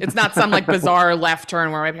kind of it's not some like bizarre left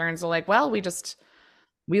turn where my parents are like, well,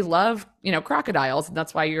 we love, you know, crocodiles, and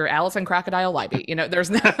that's why you're Alison Crocodile Leiby. You know, there's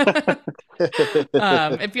no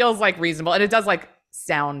it feels like reasonable, and it does like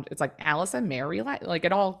sound, it's like Alison Mary, like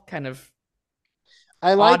it all kind of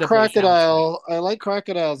I like crocodile. I like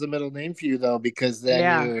crocodile as a middle name for you though, because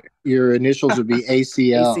then your initials would be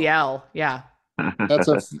ACL. ACL, yeah. That's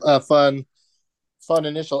a fun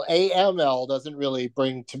initial. AML doesn't really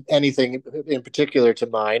bring to anything in particular to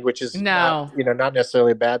mind, which is not, you know, not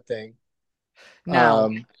necessarily a bad thing.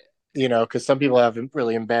 No. You know, because some people have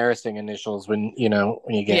really embarrassing initials when you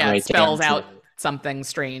get right spells down out something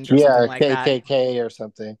strange or something like that. KKK or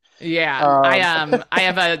something. Yeah. I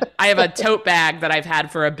have a tote bag that I've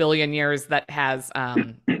had for a billion years that has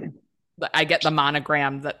I get the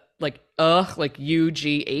monogram that like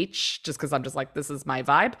UGH, just because I'm just like, this is my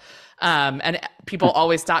vibe. And people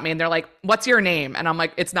always stop me and they're like, what's your name? And I'm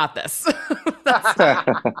like, it's not this.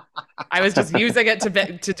 I was just using it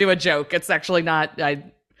to do a joke. It's actually not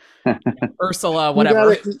Ursula,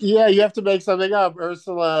 whatever. You have to make something up.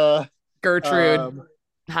 Ursula Gertrude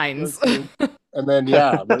Hines. And then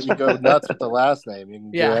but you go nuts with the last name. You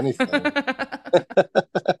can do anything.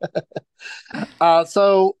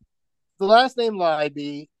 So the last name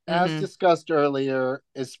Leiby, as discussed earlier,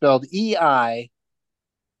 is spelled EIBY.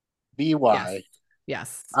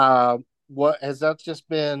 Yes. What has that just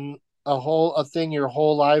been a thing your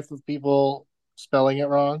whole life of people spelling it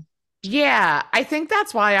wrong? Yeah, I think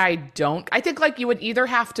that's why I think like you would either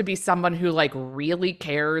have to be someone who like really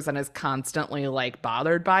cares and is constantly like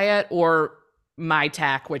bothered by it, or my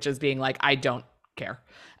tack, which is being like, I don't care.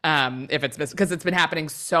 If it's because it's been happening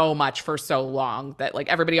so much for so long that like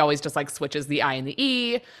everybody always just like switches the I and the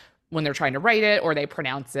E when they're trying to write it, or they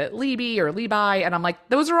pronounce it Leiby or Leiby, and I'm like,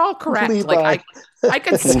 those are all correct. Leiby. Like I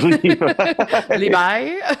could Leiby.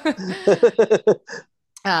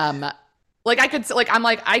 Like I could like I'm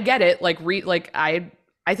like I get it. Like I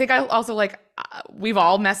think I also like we've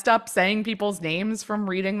all messed up saying people's names from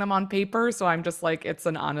reading them on paper, so I'm just like, it's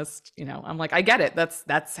an honest, you know, I'm like, I get it.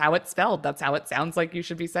 That's how it's spelled. That's how it sounds like you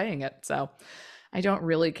should be saying it. So I don't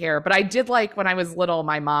really care. But I did like when I was little,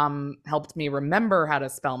 my mom helped me remember how to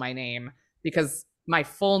spell my name, because my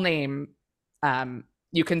full name,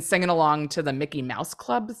 you can sing it along to the Mickey Mouse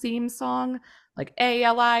Club theme song, like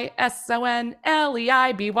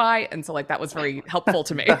ALISONLEIBY. And so like that was very helpful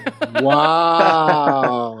to me.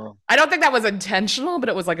 Wow. I don't think that was intentional, but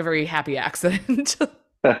it was like a very happy accident.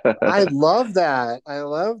 I love that. I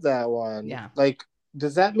love that one. Yeah. Like,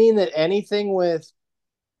 does that mean that anything with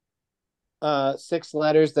 6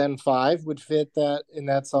 letters then 5 would fit that in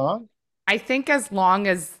that song? I think as long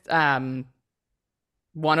as one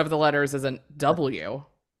of the letters isn't W.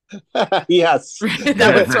 Yes.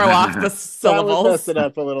 That would throw off the syllables. That would mess it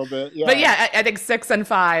up a little bit. Yeah. But yeah, I think 6 and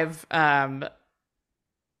 5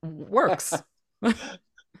 works.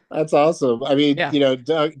 That's awesome. I mean, you know,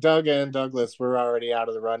 Doug and Douglas were already out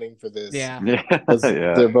of the running for this. Yeah.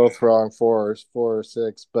 They're both wrong, 4 or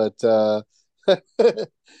 6. But I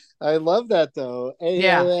love that though.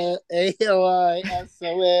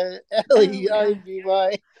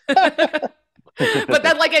 ALISONLEIBY. But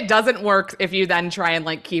then like it doesn't work if you then try and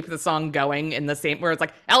like keep the song going in the same, where it's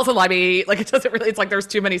like Alison Leiby, like it doesn't really, it's like there's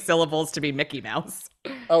too many syllables to be Mickey Mouse.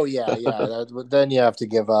 Oh yeah. Then you have to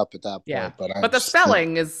give up at that point. Yeah. But the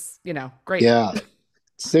spelling is, you know, great. Yeah.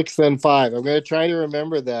 6 and 5. I'm gonna try to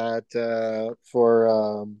remember that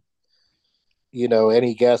for you know,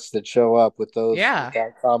 any guests that show up with those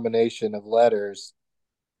that combination of letters,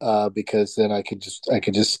 because then I could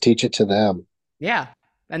just teach it to them. Yeah.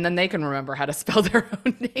 And then they can remember how to spell their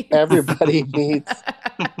own name. Everybody needs.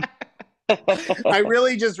 I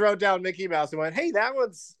really just wrote down Mickey Mouse and went, "Hey, that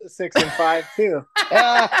one's 6 and 5 too."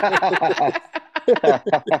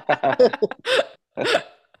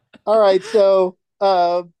 All right, so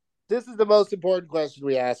this is the most important question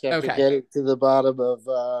we ask after Okay. getting to the bottom of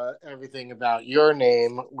everything about your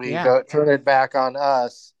name. We Yeah. go turn it back on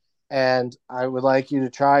us, and I would like you to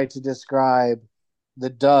try to describe the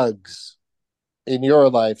Dougs in your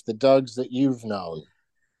life, the Dougs that you've known,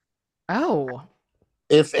 Oh,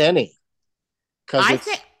 if any, because I it's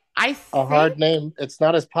think I a hard think name. It's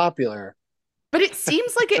not as popular. but it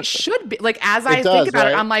seems like it should be. Like as It I think does, about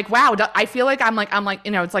it, right? I'm like, wow. I feel like I'm like,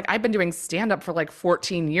 it's like I've been doing stand up for like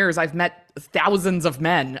 14 years. I've met thousands of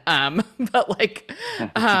men. But like,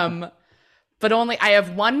 but only I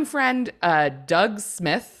have one friend, Doug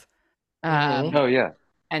Smith. Mhm. Oh yeah,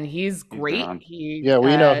 And he's he's been great. on. He, Yeah,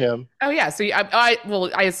 we know him. oh yeah. So I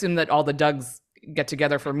assume that all the Dougs get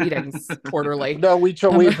together for meetings quarterly. No, we've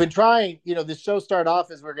been trying. The show started off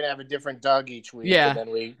as we're going to have a different Doug each week, Yeah. and then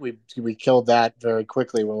we killed that very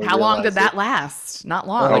quickly when we How long did realized that last? Not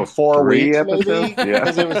long. like 4 3 weeks episodes? maybe, Yeah.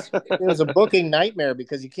 because it was a booking nightmare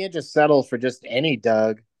because you can't just settle for just any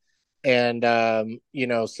Doug, and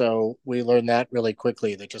so we learned that really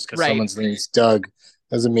quickly that just because Right. someone's name's Doug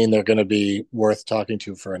doesn't mean they're going to be worth talking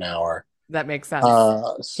to for an hour. That makes sense.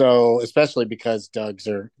 So especially because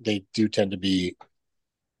they do tend to be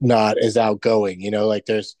not as outgoing, like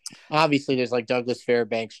there's like Douglas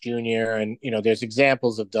Fairbanks Jr. and there's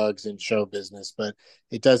examples of Dougs in show business, but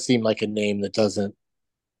it does seem like a name that doesn't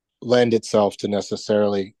lend itself to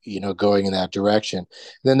necessarily going in that direction. And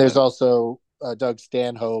then there's also Doug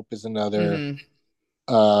Stanhope is another,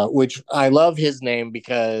 which I love his name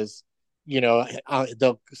because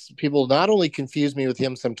the people not only confuse me with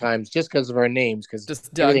him sometimes just because of our names, because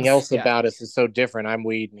Just everything Dougs, else yeah. about us is so different. I'm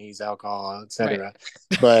weed and he's alcohol, etc.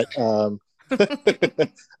 Right. But I'm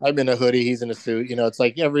in a hoodie, he's in a suit. It's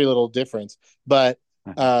like every little difference. But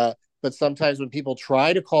sometimes when people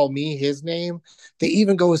try to call me his name, they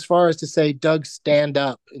even go as far as to say Doug Stand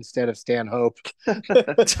Up instead of Stanhope.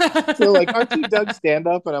 So like, aren't you Doug Stand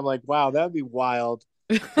Up? And I'm like, wow, that'd be wild.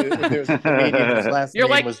 If there was a comedian whose last You're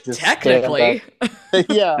name like, was just technically.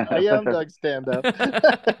 Yeah, I am Doug Stand Up.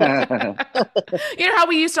 You know how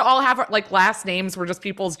we used to all have like last names were just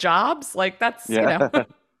people's jobs? Like that's,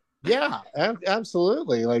 Yeah,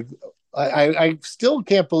 absolutely. Like I still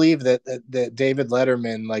can't believe that David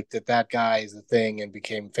Letterman, like that guy is a thing and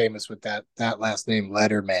became famous with that last name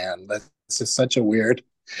Letterman. That's just such a weird.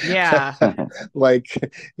 Yeah. Like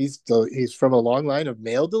he's from a long line of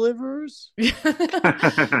mail deliverers. This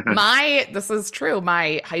is true.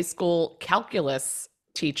 My high school calculus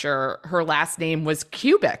teacher, her last name was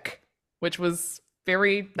Cubic, which was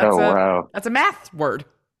that's a math word.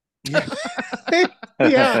 Yeah.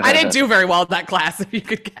 I didn't do very well in that class, if you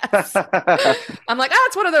could guess. I'm like,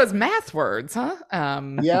 it's one of those math words, huh?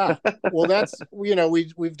 Yeah. Well, that's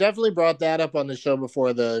we've definitely brought that up on the show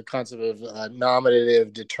before, the concept of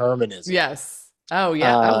nominative determinism. Yes. Oh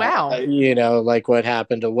yeah. Oh wow. Like what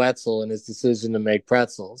happened to Wetzel and his decision to make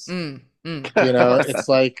pretzels. It's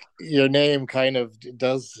like your name kind of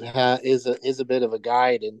is a bit of a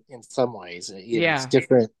guide in some ways. It's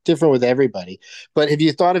different with everybody. But have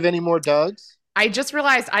you thought of any more Dougs? I just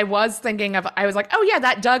realized I was like, oh yeah,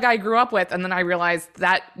 that Doug I grew up with. And then I realized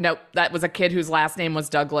that, nope, that was a kid whose last name was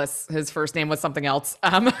Douglas. His first name was something else.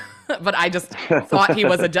 But I just thought he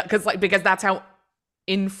was a Doug because that's how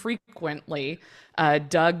infrequently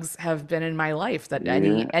Dougs have been in my life, that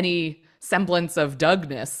any semblance of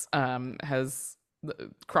Dougness has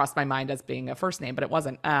crossed my mind as being a first name, but it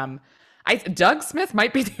wasn't. Doug Smith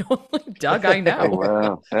might be the only Doug I know. Oh,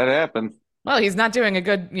 wow, that happens. Well, he's not doing a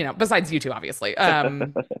good, besides you two, obviously.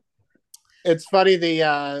 It's funny,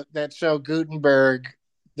 that show Gutenberg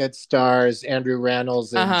that stars Andrew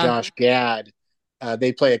Rannells and Josh Gad.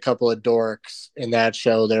 They play a couple of dorks in that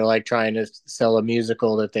show. They're like trying to sell a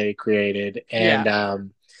musical that they created,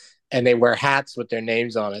 and they wear hats with their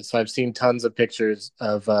names on it. So I've seen tons of pictures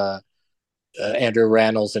of Andrew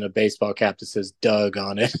Rannells in a baseball cap that says Doug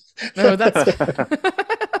on it. Oh, that's.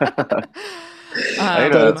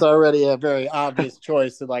 But it's already a very obvious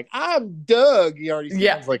choice. And like, I'm Doug. He already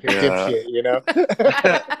sounds like a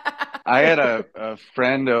dipshit, I had a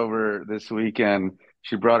friend over this weekend.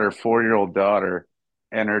 She brought her 4-year-old daughter,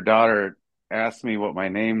 and her daughter asked me what my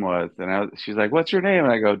name was. And she's like, "What's your name?"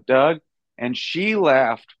 And I go, "Doug." And she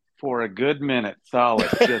laughed for a good minute, solid.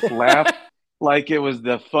 Just laughed like it was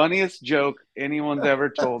the funniest joke anyone's ever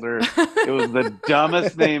told her. It was the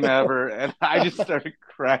dumbest name ever. And I just started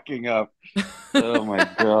cracking up. Oh my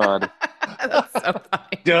God. That's so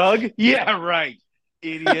funny. Doug? Yeah, right.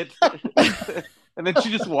 Idiot. And then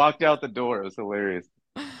she just walked out the door. It was hilarious.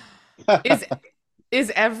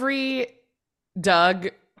 Is every Doug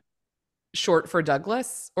short for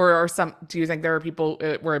Douglas? Or do you think there are people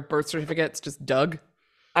where birth certificates just Doug?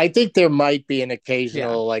 I think there might be an Yeah.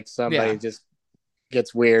 occasional like somebody Yeah. just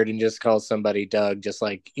gets weird and just calls somebody Doug, just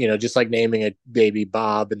like just like naming a baby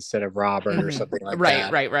Bob instead of Robert or Hmm. something like Right,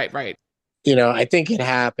 that. right, right, right. I think it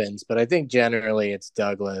happens, but I think generally it's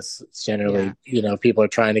Douglas. It's Yeah. generally, people are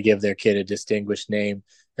trying to give their kid a distinguished name,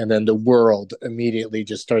 and then the world immediately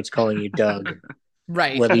just starts calling you Doug,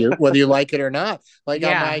 Right. whether you like it or not. Like on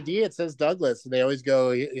my Yeah. ID, it says Douglas, and they always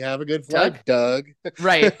go, "You have a good flight, Doug. Doug."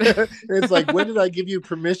 Right. It's like, when did I give you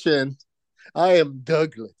permission? I am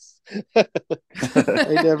Douglas.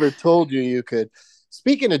 I never told you could.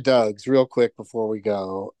 Speaking of Doug's, real quick before we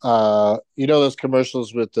go, those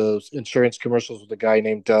commercials with those insurance commercials with a guy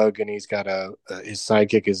named Doug, and he's got his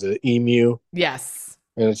sidekick is an emu, Yes.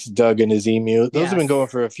 and it's Doug and his emu. Those have been going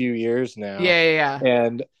Yes. for a few years now, Yeah, yeah,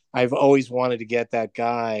 and I've always wanted to get that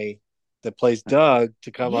guy that plays Doug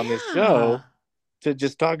to come on this yeah. show to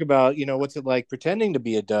just talk about what's it like pretending to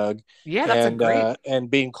be a Doug, Yeah, that's a great. and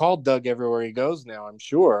being called Doug everywhere he goes now, I'm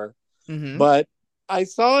sure. Hmm. But I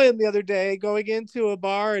saw him the other day going into a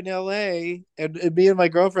bar in LA, and me and my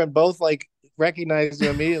girlfriend both like recognized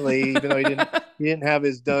him immediately, even though he didn't have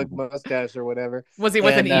his Doug mustache or whatever. Was he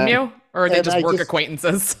with an And emu, or are they and just I work just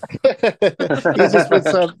acquaintances? he's just with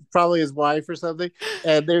probably his wife or something.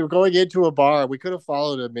 And they were going into a bar. We could have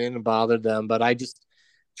followed him in and bothered them, but I just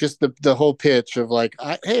the whole pitch of like,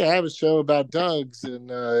 hey, I have a show about Doug's, and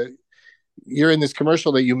you're in this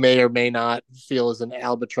commercial that you may or may not feel is an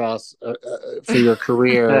albatross for your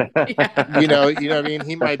career. Yeah. What I mean?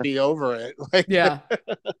 He might be over it. Like, Yeah.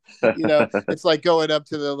 it's like going up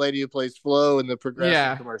to the lady who plays Flo in the Progressive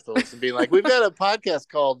Yeah. commercials and being like, we've got a podcast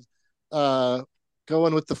called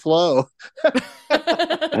Going with the Flow.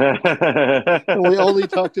 And we only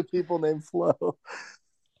talk to people named Flo.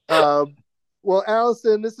 Well,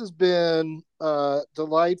 Alison, this has been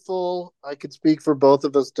delightful. I could speak for both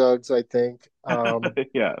of us, Dougs, I think,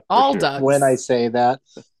 Yeah, for All sure. when I Dougs. say that.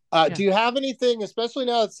 Yeah. Do you have anything, especially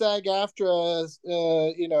now that SAG-AFTRA is,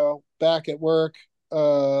 back at work?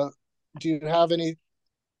 Do you have any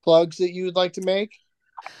plugs that you would like to make?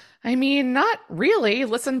 I mean, not really.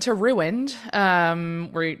 Listen to Ruined,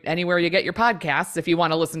 where anywhere you get your podcasts if you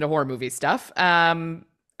want to listen to horror movie stuff.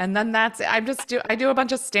 And then I do a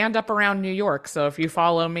bunch of stand up around New York. So if you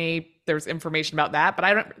follow me, there's information about that.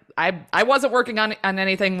 But I wasn't working on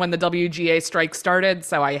anything when the WGA strike started,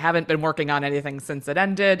 so I haven't been working on anything since it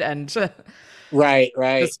ended, and Right.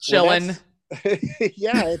 just chilling.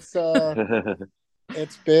 Yeah,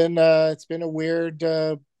 it's been a weird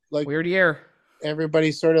like Weird year.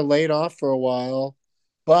 everybody sort of laid off for a while,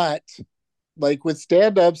 but like with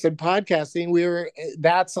stand-ups and podcasting,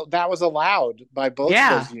 that was allowed by both of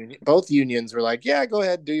Yeah. those both unions were like, yeah, go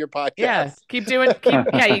ahead and do your Yeah, podcast. you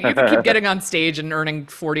can keep getting on stage and earning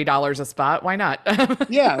 $40 a spot. Why not?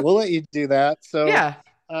 Yeah, we'll let you do that. So Yeah.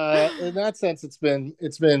 in that sense, it's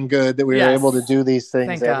been good that we were able to Yes. do these things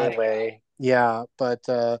Thank God. anyway. Yeah, but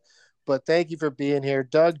thank you for being here.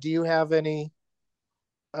 Doug, do you have any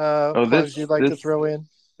Oh, plugs you'd like to throw in?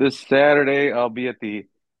 this Saturday, I'll be at the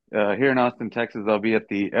here in Austin, Texas. I'll be at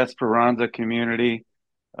the Esperanza community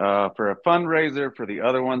for a fundraiser for the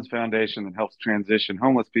Other Ones Foundation that helps transition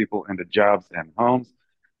homeless people into jobs and homes.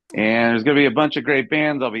 And there's going to be a bunch of great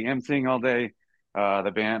bands. I'll be emceeing all day.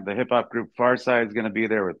 The hip hop group Farside is going to be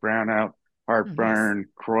there with Brownout, Oh, nice. Heartburn,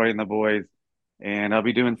 Croy, and the boys. And I'll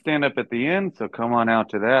be doing stand up at the end. So come on out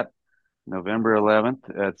to that. November 11th.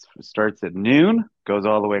 It starts at noon, goes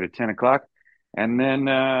all the way to 10 o'clock. And then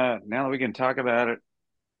now that we can talk about it,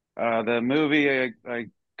 the movie I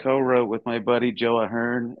co-wrote with my buddy Joe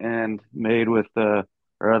Ahern and made with our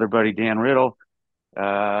other buddy Dan Riddle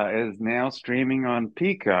is now streaming on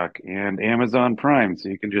Peacock and Amazon Prime. So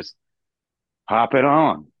you can just pop it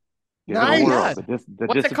on. Give it a Nice. whirl. God. The What's it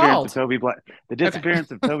disappearance called? the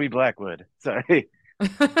disappearance of Toby Blackwood. Sorry.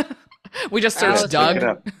 We just Allison, searched Doug.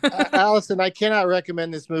 Check it out. Allison, I cannot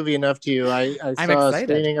recommend this movie enough to you. I I'm saw a excited.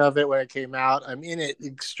 screening of it when it came out. I'm in it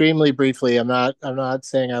extremely briefly. I'm not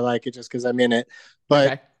saying I like it just because I'm in it,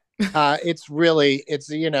 but Okay. it's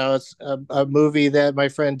a movie that my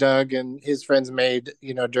friend Doug and his friends made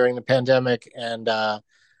during the pandemic, and I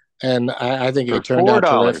think For it turned out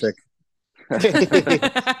 $4. terrific. They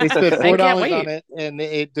spent I can't $4 on wait. it, and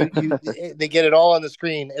they get it all on the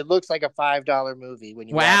screen. It looks like a $5 movie when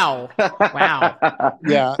you watch Wow. Wow.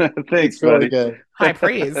 Yeah, Thanks, it's really buddy. good. High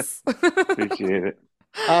praise. Appreciate it.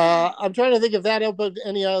 I'm trying to think if that opened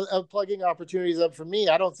any plugging opportunities up for me.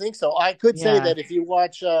 I don't think so. I could say Yeah. that if you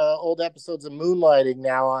watch old episodes of Moonlighting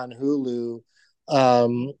now on Hulu,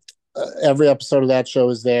 every episode of that show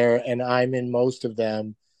is there, and I'm in most of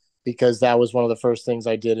them because that was one of the first things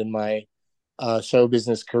I did in my show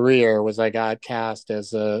business career was I got cast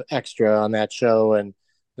as a extra on that show, and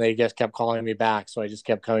they just kept calling me back. So I just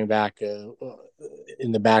kept coming back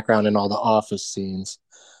in the background in all the office scenes.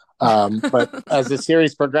 But as the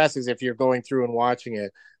series progresses, if you're going through and watching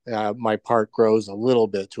it, my part grows a little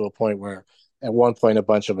bit to a point where at one point a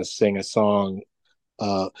bunch of us sing a song.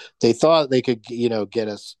 They thought they could,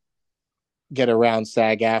 get around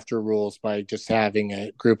SAG after rules by just having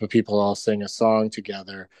a group of people all sing a song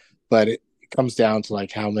together, but it comes down to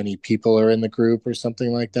like how many people are in the group or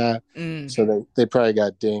something like that. So they probably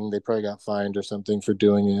got dinged, they probably got fined or something for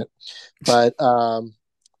doing it. But other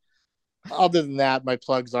than that, my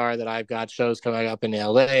plugs are that I've got shows coming up in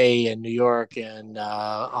LA and New York and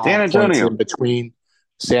all San points Antonio. in between.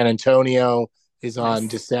 San Antonio is on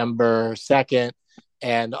December 2nd,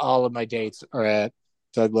 and all of my dates are at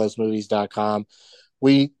douglovesmovies.com.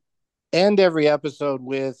 We end every episode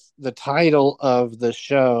with the title of the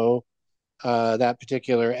show, that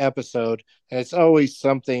particular episode, and it's always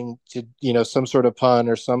something to, some sort of pun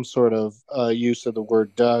or some sort of use of the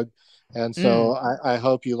word Doug. And so I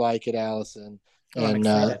hope you like it, Allison. Oh, I'm And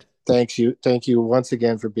excited. thank you once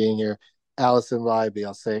again for being here, Alison Leiby.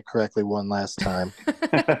 I'll say it correctly one last time.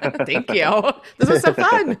 Thank you. This was so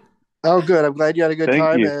fun. Oh, good. I'm glad you had a good Thank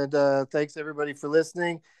time. you. And thanks everybody for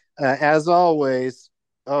listening. As always,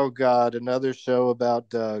 oh God, another show about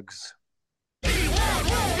Dougs. Got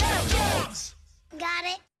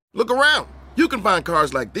it. Look around. You can find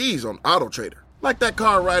cars like these on AutoTrader, like that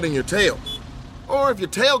car riding your tail. Or if you're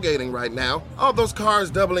tailgating right now, all those cars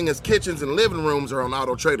doubling as kitchens and living rooms are on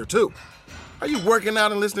AutoTrader too. Are you working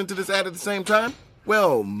out and listening to this ad at the same time?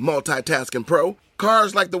 Well, multitasking pro,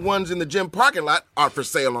 cars like the ones in the gym parking lot are for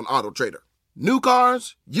sale on AutoTrader. New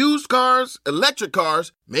cars, used cars, electric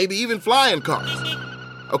cars, maybe even flying cars.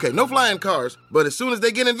 Okay, no flying cars, but as soon as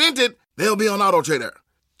they get invented, they'll be on AutoTrader.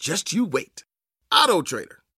 Just you wait. AutoTrader.